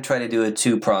they want to try to do a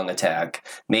two-prong attack.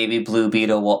 Maybe Blue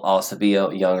Beetle will also be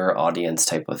a younger audience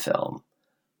type of film.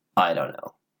 I don't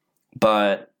know.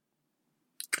 But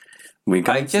We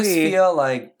can I just see. feel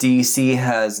like DC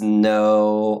has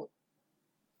no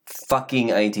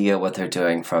fucking idea what they're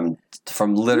doing from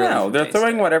literally. No, from they're day to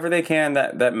throwing day. whatever they can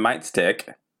that might stick.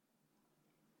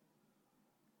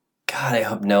 God, I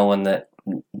hope no one that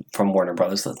from Warner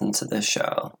Brothers listens to this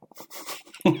show.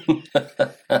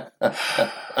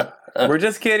 We're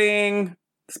just kidding.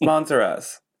 Sponsor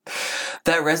us.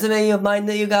 That resume of mine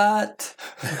that you got,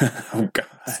 Oh, God.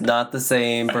 it's not the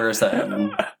same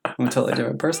person. I'm a totally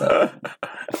different person.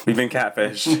 We've been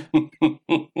catfished.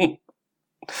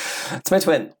 It's my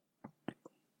twin.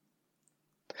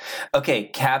 Okay,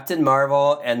 Captain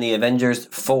Marvel and the Avengers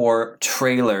 4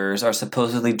 trailers are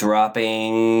supposedly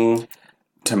dropping.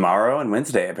 Tomorrow and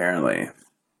Wednesday, apparently.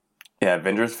 Yeah,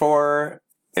 Avengers 4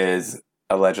 is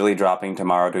allegedly dropping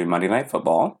tomorrow during Monday Night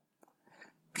Football,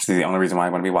 which is the only reason why I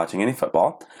want to be watching any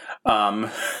football.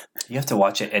 You have to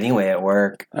watch it anyway at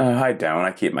work. I don't.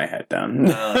 I keep my head down.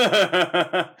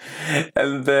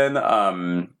 And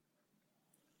then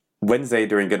Wednesday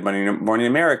during Good Morning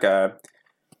America,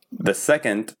 the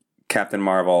second Captain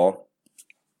Marvel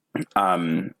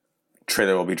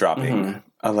trailer will be dropping,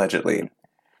 allegedly.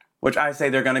 Which I say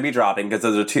they're going to be dropping because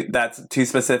those are that's too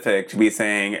specific to be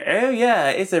saying, oh yeah,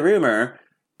 it's a rumor.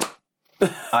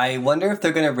 I wonder if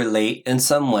they're going to relate in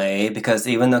some way, because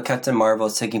even though Captain Marvel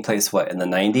is taking place, in the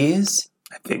 90s?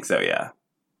 I think so, yeah.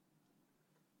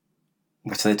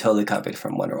 Which they totally copied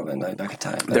from Wonder Woman back in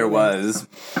time. But There was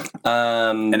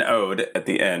Um, an ode at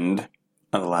the end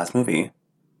of the last movie.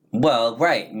 well,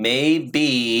 right.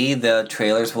 Maybe the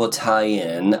trailers will tie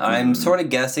in. I'm sort of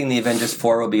guessing the Avengers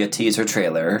 4 will be a teaser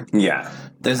trailer. Yeah.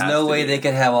 There's Has no to way be. they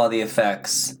could have all the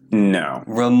effects No.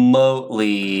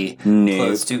 remotely Nope.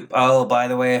 close to. Oh, by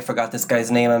the way, I forgot this guy's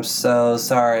name. I'm so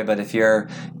sorry, but if you're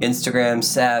Instagram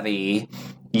savvy,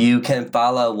 you can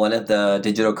follow one of the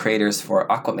digital creators for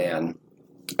Aquaman,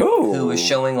 Ooh. who was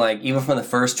showing, like, even from the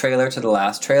first trailer to the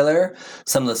last trailer,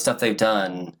 some of the stuff they've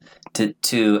done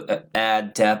to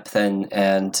add depth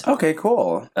and Okay,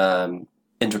 cool.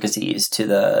 intricacies to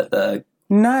the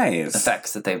Nice.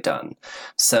 effects that they've done.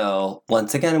 So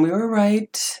once again, we were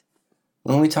right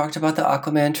when we talked about the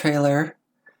Aquaman trailer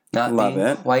not Love being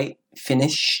it. quite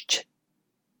finished.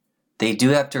 They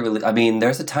do have to really. I mean,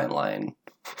 there's a timeline.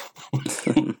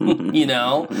 You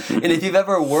know, and if you've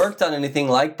ever worked on anything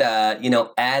like that,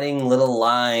 adding little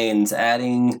lines,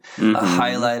 adding a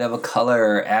highlight of a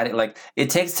color, adding, like, it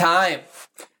takes time.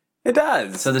 It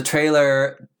does. So the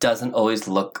trailer doesn't always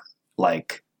look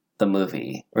like the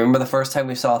movie. Remember the first time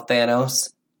we saw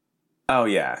Thanos? Oh,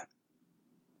 yeah.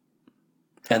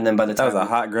 And then by the That time was a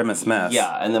hot grimace mess.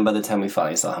 Yeah, and then by the time we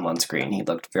finally saw him on screen, he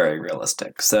looked very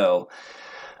realistic. So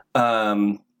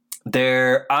I'm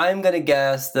gonna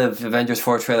guess the Avengers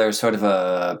 4 trailer is sort of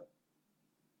a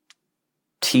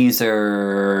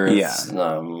teaser. Yeah. It's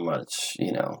not much,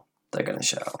 they're gonna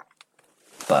show.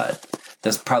 But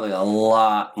there's probably a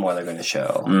lot more they're gonna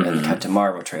show in the Captain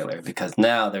Marvel trailer, because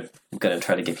now they're gonna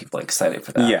try to get people excited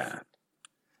for that. Yeah.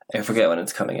 I forget when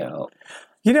it's coming out.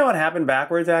 You know what happened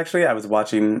backwards, actually? I was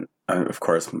watching, of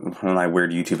course, one of my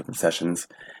weird YouTube obsessions,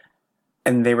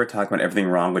 and they were talking about everything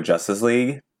wrong with Justice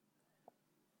League.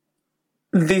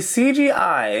 The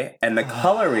CGI and the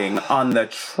coloring on the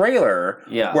trailer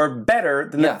Yeah. were better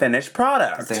than Yeah. the finished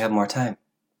product. They have more time.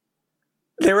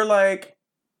 They were like,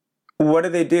 what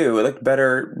did they do? It looked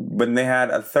better when they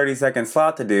had a 30-second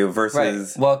slot to do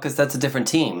versus... Right. Well, because that's a different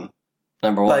team.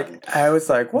 Number one. Like, I was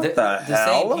like, what the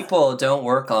hell? Same people don't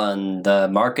work on the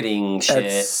marketing shit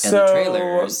It's and so the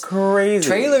trailers. crazy.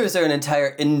 Trailers are an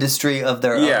entire industry of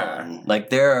their Yeah. own. Like,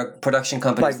 there are production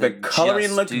companies Like, the that coloring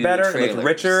just looked do better, it trailers. looked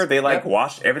richer. They, Yep.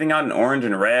 washed everything out in orange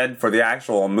and red for the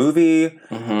actual movie.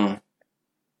 Mm-hmm.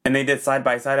 And they did side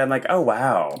by side. I'm like, oh,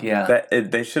 wow. Yeah.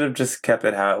 They should have just kept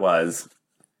it how it was.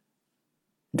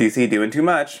 DC doing too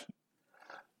much.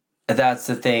 That's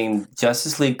the thing.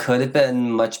 Justice League could have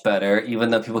been much better, even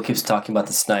though people keep talking about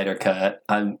the Snyder Cut.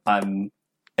 I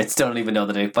still don't even know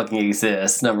that it fucking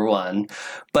exists, number one.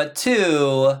 But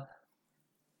two,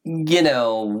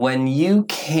 when you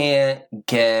can't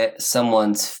get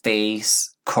someone's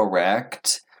face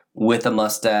correct with a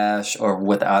mustache or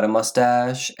without a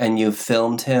mustache, and you've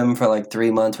filmed him for like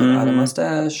 3 months without a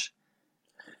mustache,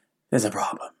 There's a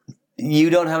problem. you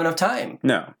don't have enough time.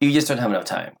 No. You just don't have enough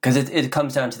time, because it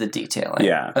comes down to the detailing.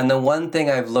 Yeah. And the one thing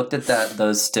I've looked at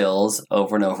those stills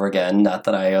over and over again, not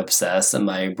that I obsess in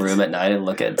my room at night and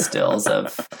look at stills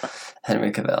of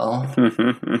Henry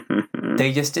Cavill,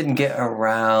 they just didn't get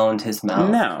around his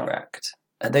mouth correct.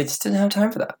 And they just didn't have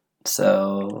time for that.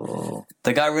 So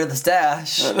they got rid of the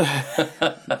stash.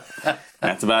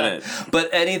 That's about it. But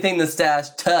anything the stash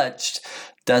touched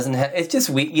doesn't have. It's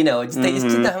just they just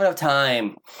didn't have enough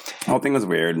time. The whole thing was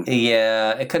weird.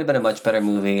 Yeah, it could have been a much better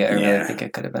movie. I really think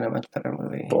it could have been a much better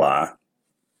movie. Blah.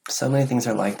 So many things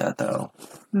are like that, though.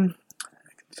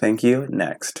 Thank you.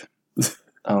 Next.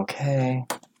 Okay.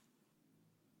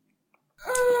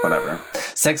 Whatever.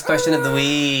 Sex question of the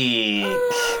week.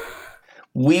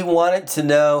 We wanted to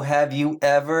know, have you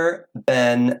ever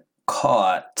been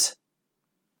caught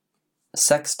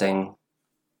sexting?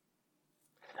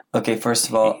 Okay, first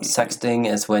of all, sexting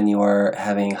is when you're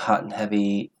having hot and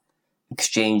heavy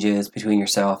exchanges between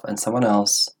yourself and someone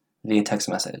else via text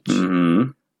message.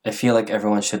 Mm-hmm. I feel like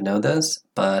everyone should know this,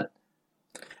 but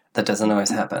that doesn't always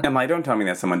happen. And don't tell me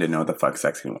that someone didn't know what the fuck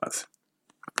sexting was.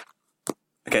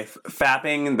 Okay,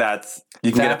 fapping,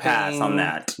 you can get a pass on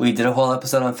that. We did a whole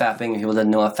episode on fapping. People didn't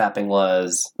know what fapping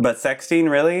was. But sexting,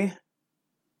 really?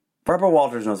 Barbara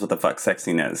Walters knows what the fuck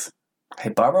sexting is. Hey,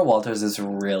 Barbara Walters is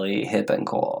really hip and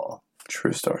cool.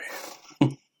 True story.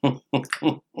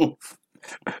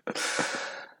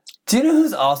 Do you know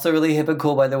who's also really hip and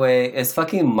cool, by the way? Is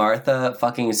fucking Martha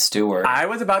fucking Stewart. I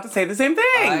was about to say the same thing.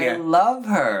 I love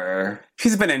her.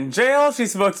 She's been in jail. She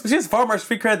has far more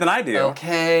street cred than I do.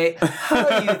 Okay.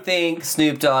 How do you think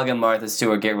Snoop Dogg and Martha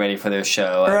Stewart get ready for their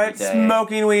show every day?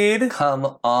 Smoking weed.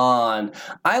 Come on.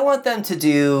 I want them to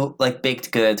do,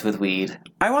 baked goods with weed.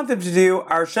 I want them to do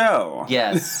our show.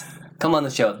 Yes. Come on the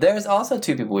show. There's also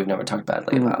two people we've never talked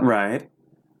badly about. Right.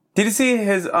 Did you see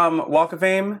his Walk of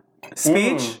Fame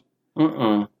speech?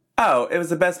 Mm-mm. Oh, it was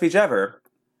the best speech ever.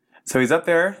 So he's up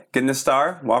there getting the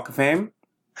star, Walk of Fame.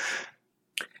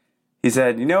 He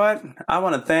said, you know what? I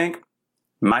want to thank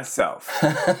myself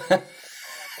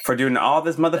for doing all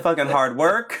this motherfucking hard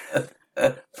work,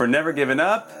 for never giving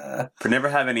up, for never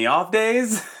having any off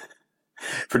days,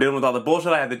 for dealing with all the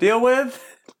bullshit I had to deal with.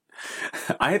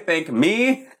 I thank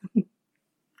me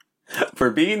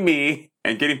for being me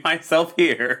and getting myself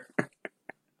here.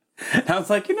 And I was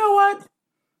like, you know what?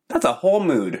 That's a whole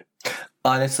mood.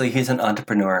 Honestly, he's an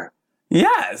entrepreneur.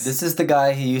 Yes. This is the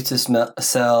guy who used to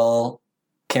sell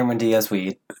Cameron Diaz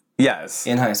weed. Yes.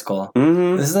 In high school.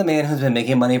 Mm-hmm. This is a man who's been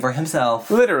making money for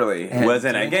himself. Literally. And Was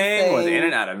in a gang, was in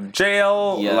and out of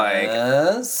jail.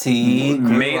 Yes, he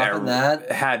grew up in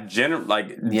that. Had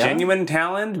genuine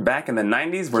talent back in the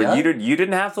 90s where you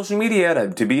didn't have social media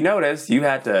to be noticed. You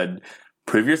had to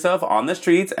prove yourself on the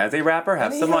streets as a rapper,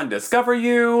 have someone discover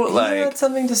you. He had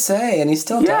something to say, and he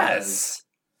still does.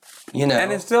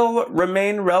 And it still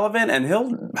remain relevant, and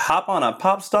he'll hop on a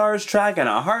pop star's track in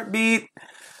a heartbeat.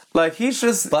 He's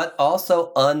just... But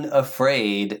also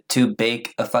unafraid to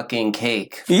bake a fucking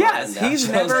cake. Yes, he's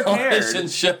never cared.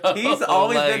 Show. He's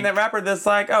always been that rapper that's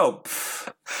I'll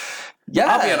be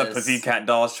on a Pussycat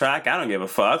Dolls track. I don't give a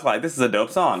fuck. This is a dope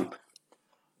song.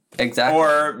 Exactly.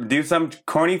 Or do some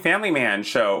corny Family Man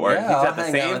show where he's I'll at the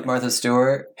hang same... out with Martha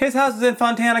Stewart. His house is in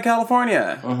Fontana,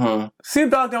 California. Mm-hmm.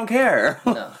 Snoop Dogg don't care.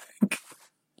 No.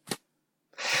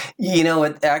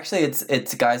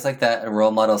 It's guys like that and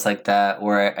role models like that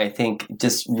where I think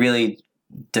just really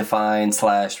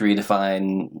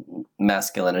define/redefine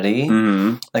masculinity.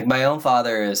 Mm-hmm. My own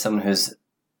father is someone who's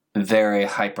very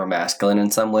hyper masculine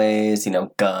in some ways,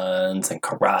 guns and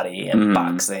karate and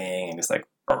boxing and just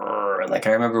and I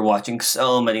remember watching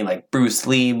so many Bruce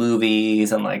Lee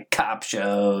movies and cop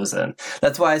shows, and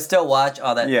that's why I still watch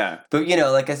all that. Yeah. But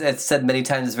like I said many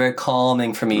times, it's very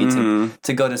calming for me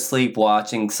to go to sleep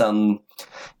watching some,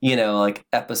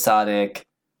 episodic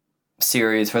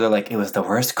series where they're it was the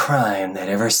worst crime they'd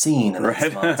ever seen in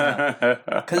that small town.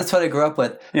 Because that's what I grew up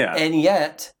with. Yeah. And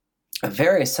yet, a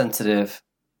very sensitive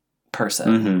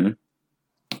person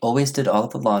always did all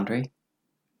of the laundry.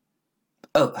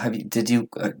 Oh,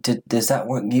 does that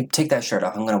work? You take that shirt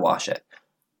off. I'm going to wash it.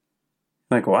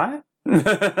 What?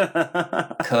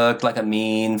 Cooked a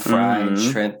mean fried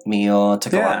shrimp meal.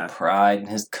 Took a lot of pride in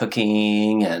his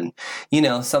cooking. And,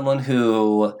 someone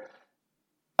who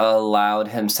allowed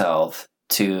himself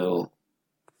to...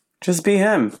 Just be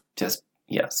him.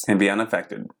 Yes. And be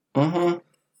unaffected. Mm-hmm.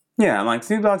 Yeah,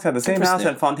 Snoop Dogg's had the same house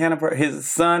at Fontana. His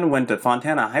son went to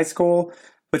Fontana High School.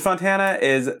 But Fontana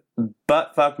is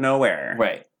butt fuck nowhere.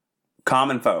 Right.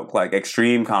 Common folk,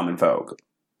 extreme common folk.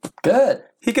 Good.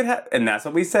 He could have, and that's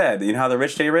what we said. You know how the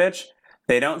rich stay rich?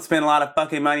 They don't spend a lot of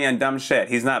fucking money on dumb shit.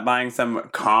 He's not buying some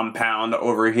compound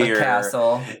over here. A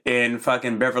castle. In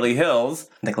fucking Beverly Hills.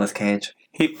 Nicolas Cage.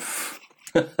 He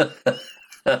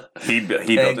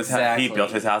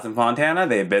built his house in Fontana.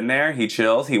 They've been there. He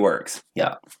chills. He works.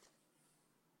 Yeah.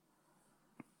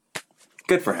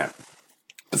 Good for him.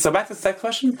 So back to the sex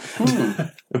question.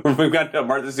 We've got a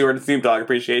Martha Stewart and Snoop Dogg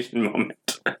appreciation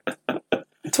moment.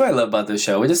 That's what I love about this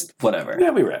show. We just, whatever.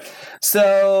 Yeah, we read.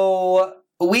 So,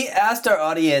 we asked our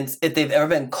audience if they've ever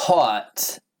been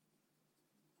caught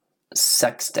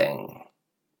sexting.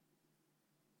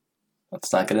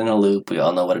 Let's not get in a loop. We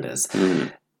all know what it is.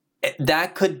 Mm.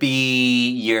 That could be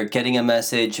you're getting a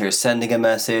message or sending a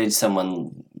message.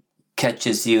 Someone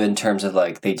catches you in terms of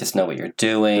like they just know what you're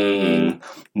doing.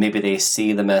 Maybe they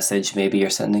see the message. Maybe you're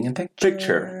sending a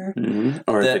picture.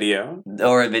 Or a video.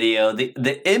 Or a video.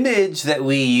 The image that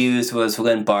we used was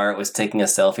when Bart was taking a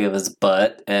selfie of his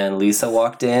butt and Lisa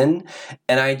walked in.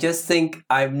 And I just think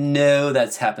I know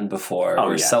that's happened before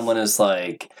where someone is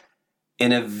like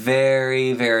in a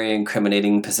very, very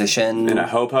incriminating position. In a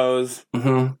hoe pose.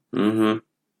 And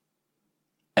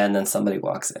then somebody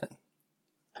walks in.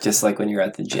 Just like when you're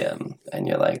at the gym and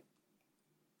you're like,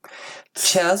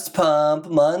 chest pump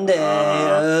Monday,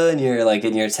 and you're like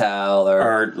in your towel.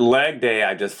 Or leg day,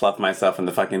 I just fluff myself in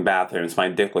the fucking bathroom so my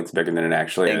dick looks bigger than it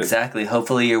actually is. Exactly.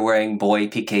 Hopefully you're wearing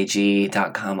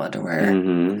boypkg.com underwear.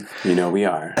 You know we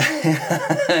are.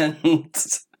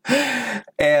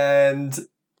 and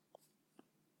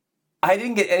I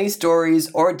didn't get any stories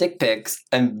or dick pics.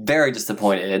 I'm very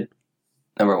disappointed.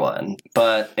 Number one,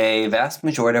 but a vast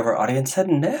majority of our audience said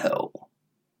no.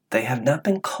 They have not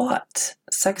been caught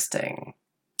sexting.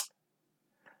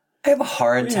 I have a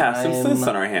hard time. We have some sleuths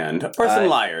on our hand. Or some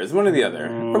liars. One or the other.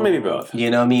 Or maybe both. You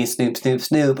know me, Snoop, Snoop,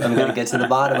 Snoop. I'm going to get to the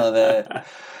bottom of it.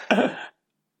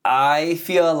 I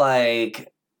feel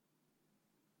like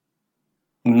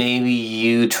maybe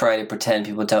you try to pretend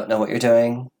people don't know what you're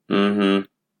doing.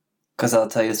 Because I'll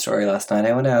tell you a story. Last night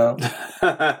I went out.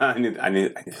 I knew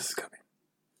this was coming.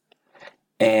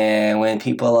 And when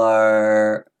people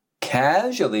are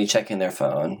casually checking their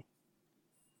phone,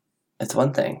 it's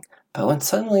one thing. But when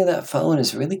suddenly that phone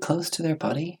is really close to their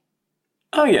body.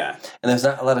 Oh, yeah. And there's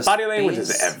not a lot of body language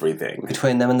is everything.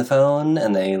 Between them and the phone,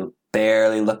 and they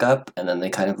barely look up, and then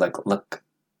they kind of like look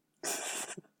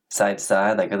side to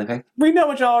side. Like, we know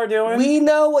what y'all are doing. We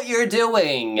know what you're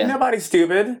doing. Nobody's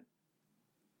stupid.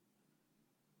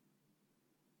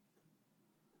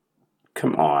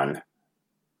 Come on.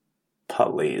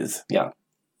 Please. Yeah.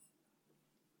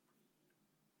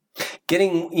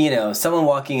 Getting, someone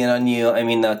walking in on you, I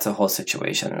mean, that's a whole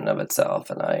situation in and of itself.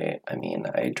 And I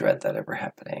dread that ever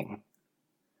happening.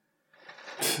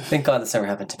 Thank God this never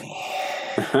happened to me.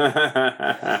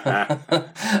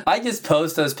 I just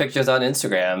post those pictures on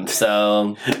Instagram,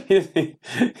 so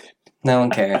no one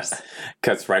cares.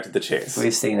 Cuts right to the chase.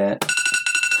 We've seen it.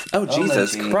 Oh,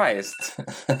 Jesus Christ.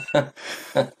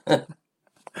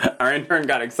 Our intern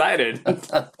got excited. It's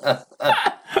time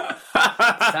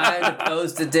to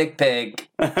post a dick pic.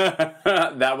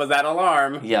 That was that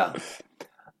alarm. Yeah.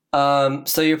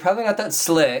 So you're probably not that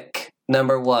slick,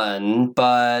 number one.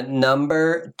 But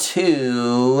number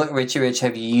two, Richie Rich,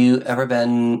 have you ever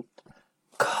been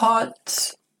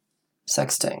caught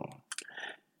sexting?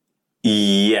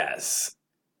 Yes.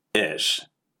 Ish.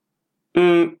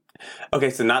 Okay,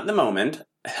 so not in the moment.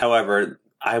 However,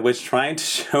 I was trying to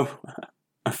show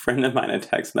a friend of mine a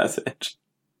text message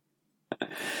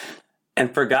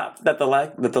and forgot that the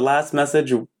last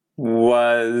message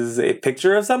was a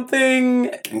picture of something.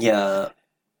 Yeah.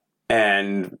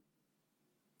 And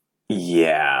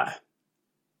yeah.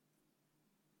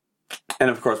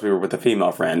 And of course we were with a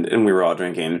female friend and we were all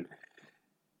drinking.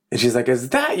 And she's like, "Is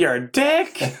that your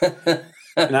dick?"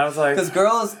 And I was like... Because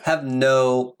girls have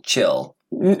no chill.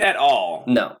 At all.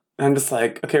 No. I'm just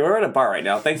like, okay, we're at a bar right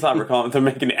now. Thanks a lot for calling, for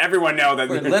making everyone know that...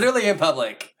 We're literally in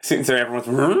public. So everyone's...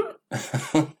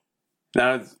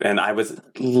 And I was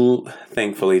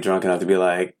thankfully drunk enough to be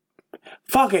like,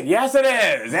 fuck it, yes it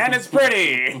is, and it's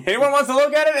pretty. Anyone wants to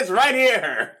look at it, it's right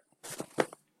here.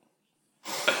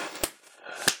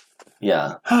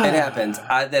 Yeah, it happens.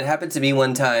 That happened to me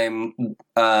one time.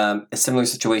 A similar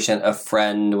situation. A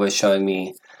friend was showing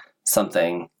me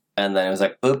something, and then it was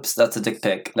like, "Oops, that's a dick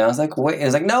pic." And I was like, "Wait!" It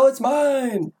was like, "No, it's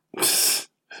mine."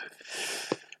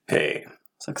 Hey,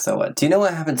 it's like, so what? Do you know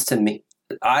what happens to me?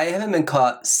 I haven't been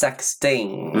caught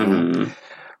sexting. Mm-hmm.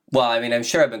 Well, I mean, I'm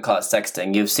sure I've been caught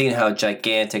sexting. You've seen how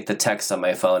gigantic the text on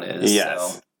my phone is.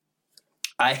 Yes. So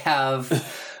I have...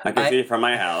 I can see it from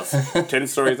my house. 10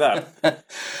 stories up.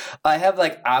 I have,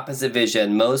 like, opposite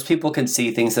vision. Most people can see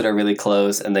things that are really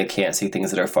close, and they can't see things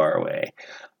that are far away.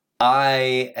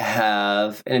 I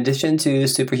have, in addition to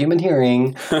superhuman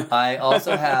hearing, I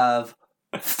also have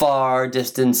far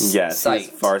distance sight. He's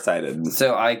far-sighted.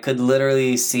 So I could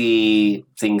literally see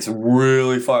things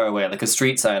really far away, like a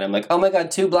street sign. I'm like, oh my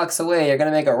God, 2 blocks away, you're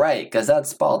going to make a right, because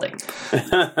that's Spalding.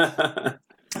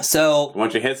 So...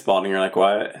 Once you hit Spalding, you're like,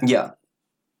 what? Yeah.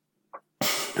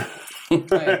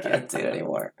 I can't see it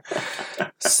anymore.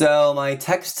 So my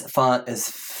text font is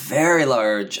very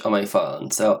large on my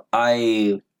phone. So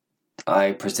I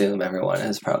presume everyone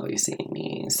has probably seen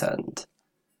me send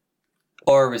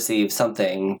or receive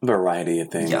something. Variety of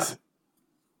things. Yeah.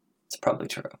 It's probably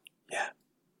true. Yeah.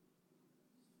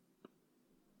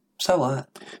 So what?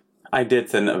 I did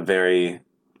send a very,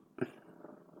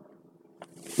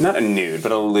 not a nude,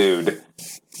 but a lewd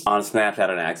on Snapchat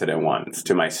on accident once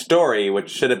to my story,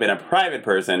 which should have been a private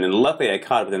person, and luckily I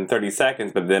caught it within 30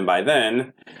 seconds, but then by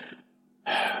then,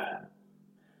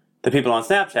 the people on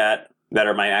Snapchat that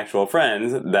are my actual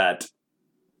friends, that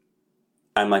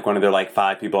I'm like one of their like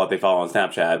 5 people that they follow on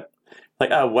Snapchat,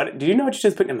 like, oh, what, do you know what you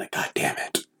just put in? I'm like, God damn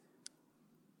it.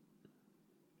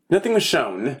 Nothing was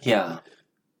shown. Yeah.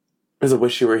 It was a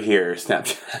wish you were here,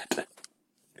 Snapchat.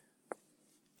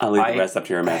 I'll leave the rest up to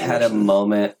your I imagination. had a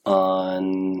moment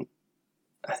on,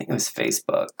 I think it was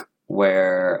Facebook,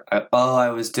 where I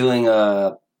was doing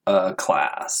a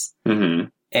class, Mm-hmm.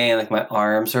 and like my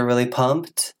arms were really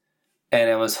pumped,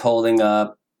 and I was holding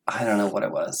up, I don't know what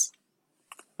it was.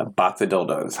 A box of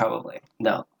dildos. Probably.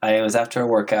 No. I was after a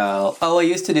workout. Oh, I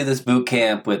used to do this boot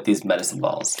camp with these medicine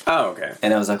balls. Oh, okay.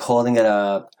 And I was like holding it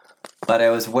up, but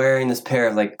I was wearing this pair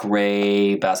of like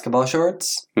gray basketball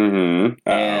shorts. Mm-hmm.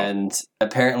 And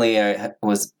apparently I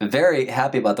was very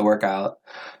happy about the workout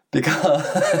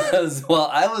because while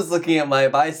I was looking at my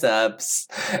biceps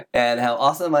and how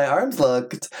awesome my arms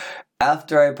looked,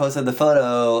 after I posted the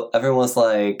photo, everyone was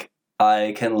like,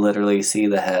 I can literally see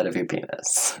the head of your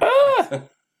penis.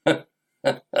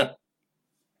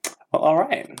 Well, all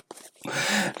right.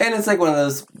 And it's like one of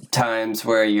those times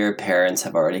where your parents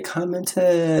have already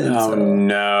commented. Oh, so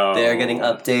no. they're getting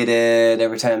updated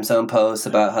every time someone posts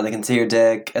about how they can see your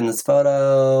dick in this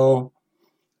photo.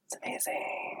 It's amazing.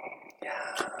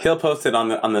 Yeah. He'll post it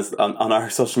on our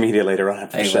social media later on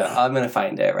after the show. I'm going to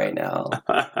find it right now.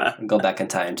 Go back in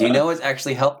time. Do you know what's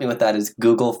actually helped me with that is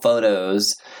Google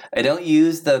Photos. I don't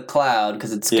use the cloud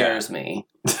because it scares me.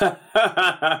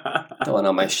 Don't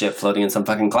know my shit floating in some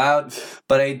fucking cloud.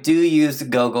 But I do use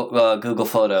Google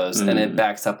Photos, and it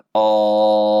backs up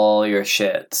all your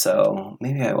shit. So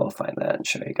maybe I will find that and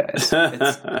show you guys.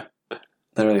 It's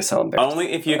literally so embarrassing.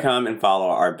 Only if you come and follow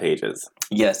our pages.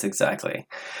 Yes, exactly.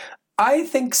 I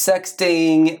think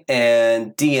sexting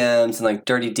and DMs and like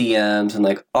dirty DMs and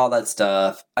like all that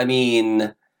stuff, I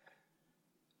mean,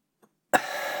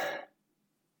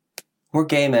 we're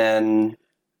gay men.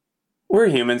 We're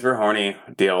humans, we're horny.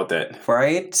 Deal with it.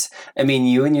 Right? I mean,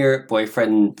 you and your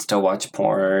boyfriend still watch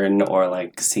porn or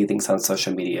like see things on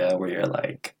social media where you're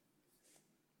like,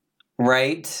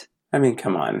 right? I mean,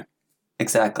 come on.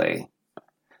 Exactly.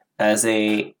 As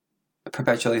a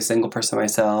perpetually single person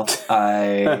myself,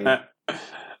 I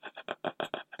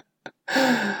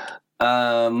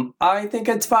think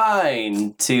it's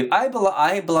fine to.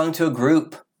 I belong to a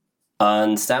group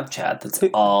on Snapchat that's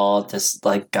all just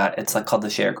like it's like called the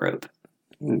share group.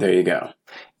 There you go.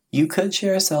 You could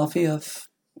share a selfie of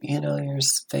your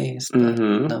face, but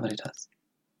nobody does.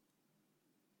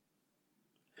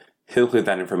 He'll include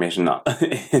that information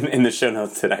in the show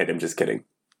notes tonight. I'm just kidding.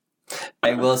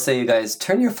 I will say, you guys,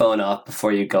 turn your phone off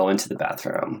before you go into the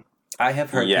bathroom. I have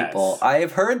heard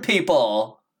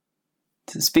people.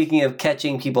 Speaking of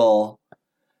catching people,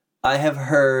 I have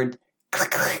heard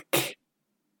click, click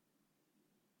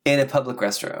in a public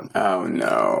restroom. Oh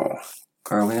no!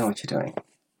 Girl, we know what you're doing.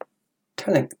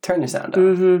 Turn your sound off.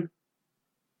 Mm-hmm.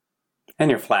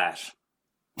 And your flash.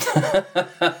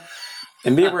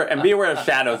 And be aware of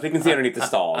shadows. We can see underneath the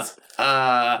stalls.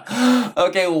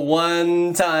 Okay,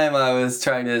 one time I was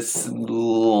trying to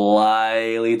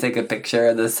slyly take a picture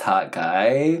of this hot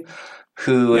guy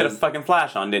who You had a fucking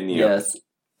flash on, didn't you? Yes.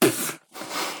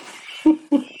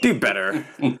 Do better.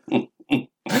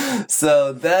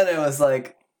 So then I was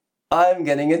like, I'm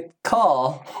getting a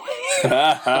call.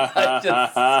 I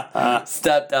just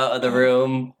stepped out of the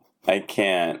room I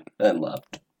can't. and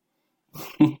left.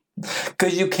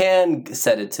 Because you can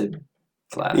set it to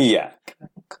flash. Yeah.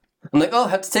 I'm like, I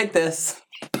have to take this.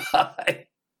 Bye.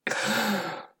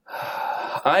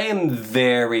 I am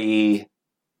very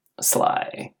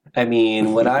sly. I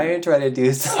mean, when I try to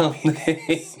do something...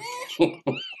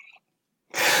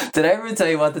 Did I ever tell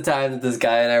you about the time that this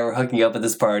guy and I were hooking up at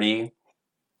this party?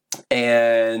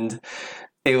 And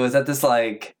it was at this,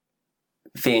 like,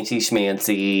 fancy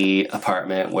schmancy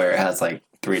apartment where it has, like,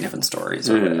 3 different stories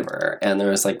or whatever. And there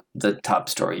was, like, the top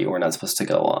story you were not supposed to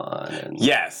go on. And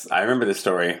Yes, I remember this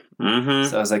story. Mm-hmm.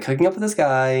 so I was, like, hooking up with this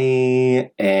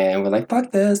guy, and we're like,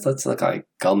 fuck this, let's, like,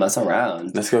 go mess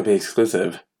around. Let's go be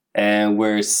exclusive. And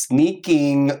we're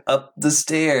sneaking up the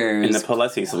stairs. In the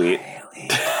Palessi suite.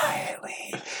 Quietly.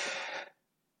 immediately.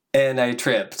 And I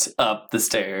tripped up the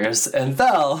stairs and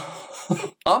fell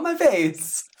on my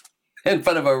face in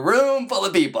front of a room full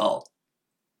of people.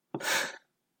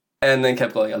 And then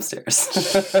kept going upstairs.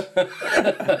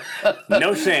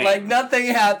 No shame. Like nothing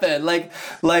happened. Like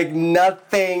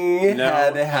nothing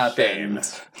had happened.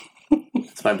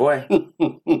 It's my boy.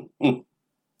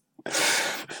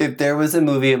 If there was a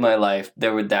movie in my life,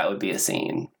 that would be a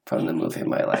scene from the movie in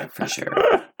my life for sure.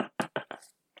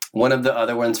 One of the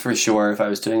other ones for sure, if I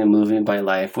was doing a movie in my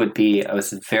life, would be I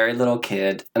was a very little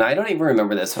kid, and I don't even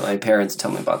remember this, but my parents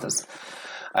told me about this.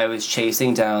 I was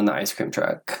chasing down the ice cream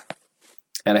truck,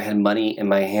 and I had money in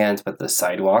my hands, but the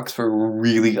sidewalks were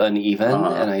really uneven,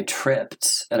 and I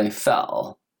tripped, and I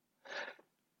fell.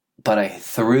 But I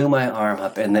threw my arm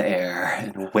up in the air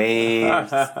and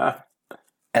waved,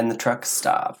 and the truck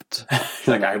stopped.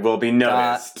 Like, I will be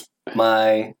noticed. Got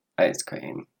my ice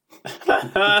cream.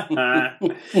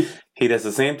 He does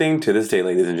the same thing to this day,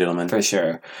 ladies and gentlemen. For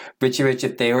sure. Richie Rich,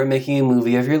 if they were making a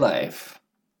movie of your life,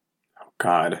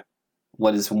 God.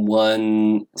 what is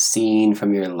one scene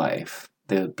from your life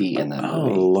that would be in that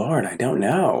movie? Oh, Lord, I don't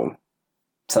know.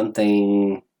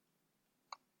 Something,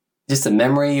 just a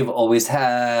memory you've always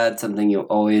had, something you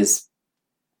always...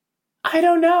 I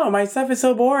don't know. My stuff is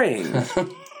so boring.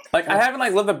 Like, I haven't,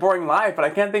 like, lived a boring life, but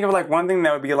I can't think of, like, one thing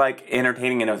that would be, like,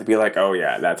 entertaining enough to be like, oh,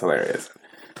 yeah, that's hilarious.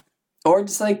 Or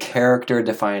just, like, character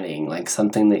defining, like,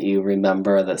 something that you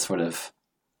remember that sort of...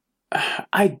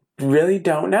 I really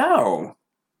don't know.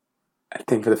 I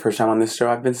think for the first time on this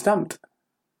show, I've been stumped.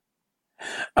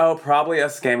 Oh, probably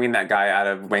us scamming that guy out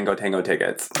of Wango Tango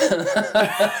tickets.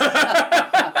 That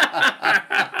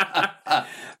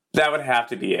would have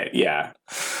to be it, yeah.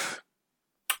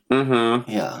 Mm-hmm.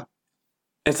 Yeah.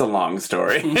 It's a long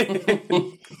story. And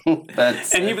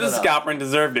he was a scalper and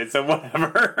deserved it, so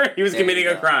whatever. He was committing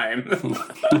a crime.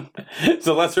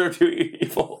 So lesser of two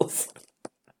evils.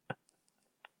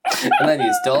 And then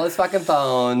you stole his fucking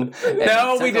phone. And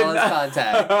No, took we did all not. his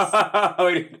contacts.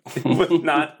 It was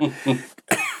not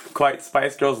quite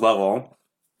Spice Girls level.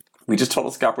 We just told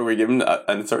the scalper we were giving him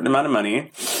a certain amount of money.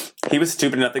 He was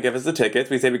stupid enough to give us the tickets.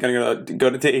 We said we're going to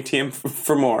go to the ATM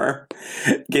for more.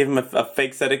 Gave him a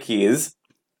fake set of keys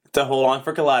to hold on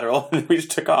for collateral, and we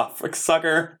just took off like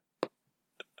sucker.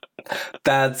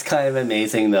 That's kind of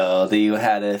amazing, though, that you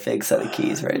had a fake set of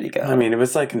keys ready to go. I mean, it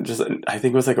was like I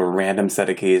think it was like a random set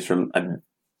of keys from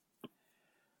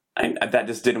that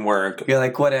just didn't work. You're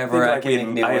like, whatever, I Like can make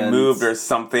new I had ones. moved or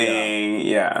something.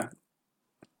 Yeah.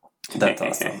 That's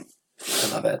awesome. I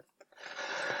love it.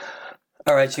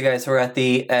 All right, you guys, we're at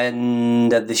the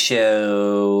end of the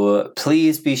show.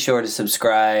 Please be sure to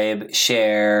subscribe,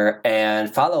 share,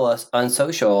 and follow us on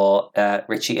social at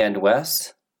Richie and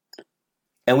Wes.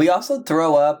 And we also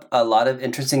throw up a lot of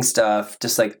interesting stuff,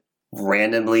 just like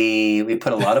randomly. We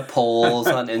put a lot of polls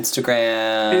on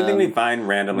Instagram. Anything we find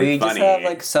randomly funny. We just have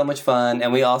like so much fun,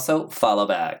 and we also follow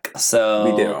back. So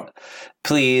We do.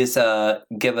 Please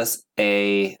give us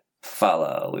a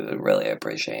follow. We would really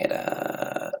appreciate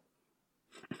it.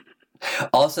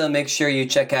 Also, make sure you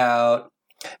check out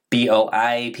boipkg.com.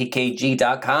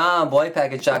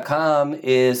 Boypackage.com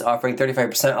is offering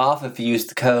 35% off if you use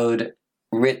the code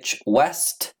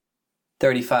RICHWEST35,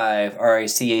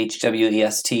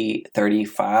 RICHWEST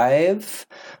 35.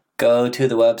 Go to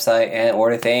the website and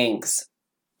order things.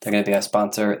 They're going to be our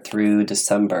sponsor through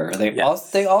December. They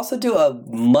also do a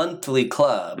monthly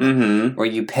club where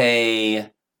you pay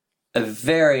a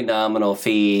very nominal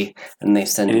fee, and they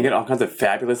send And you get all kinds of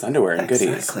fabulous underwear and goodies.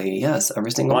 Exactly, yes,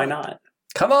 every single Why one. not?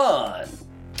 Come on!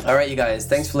 All right, you guys,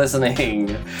 thanks for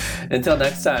listening. Until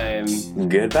next time,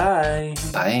 Goodbye.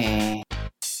 bye.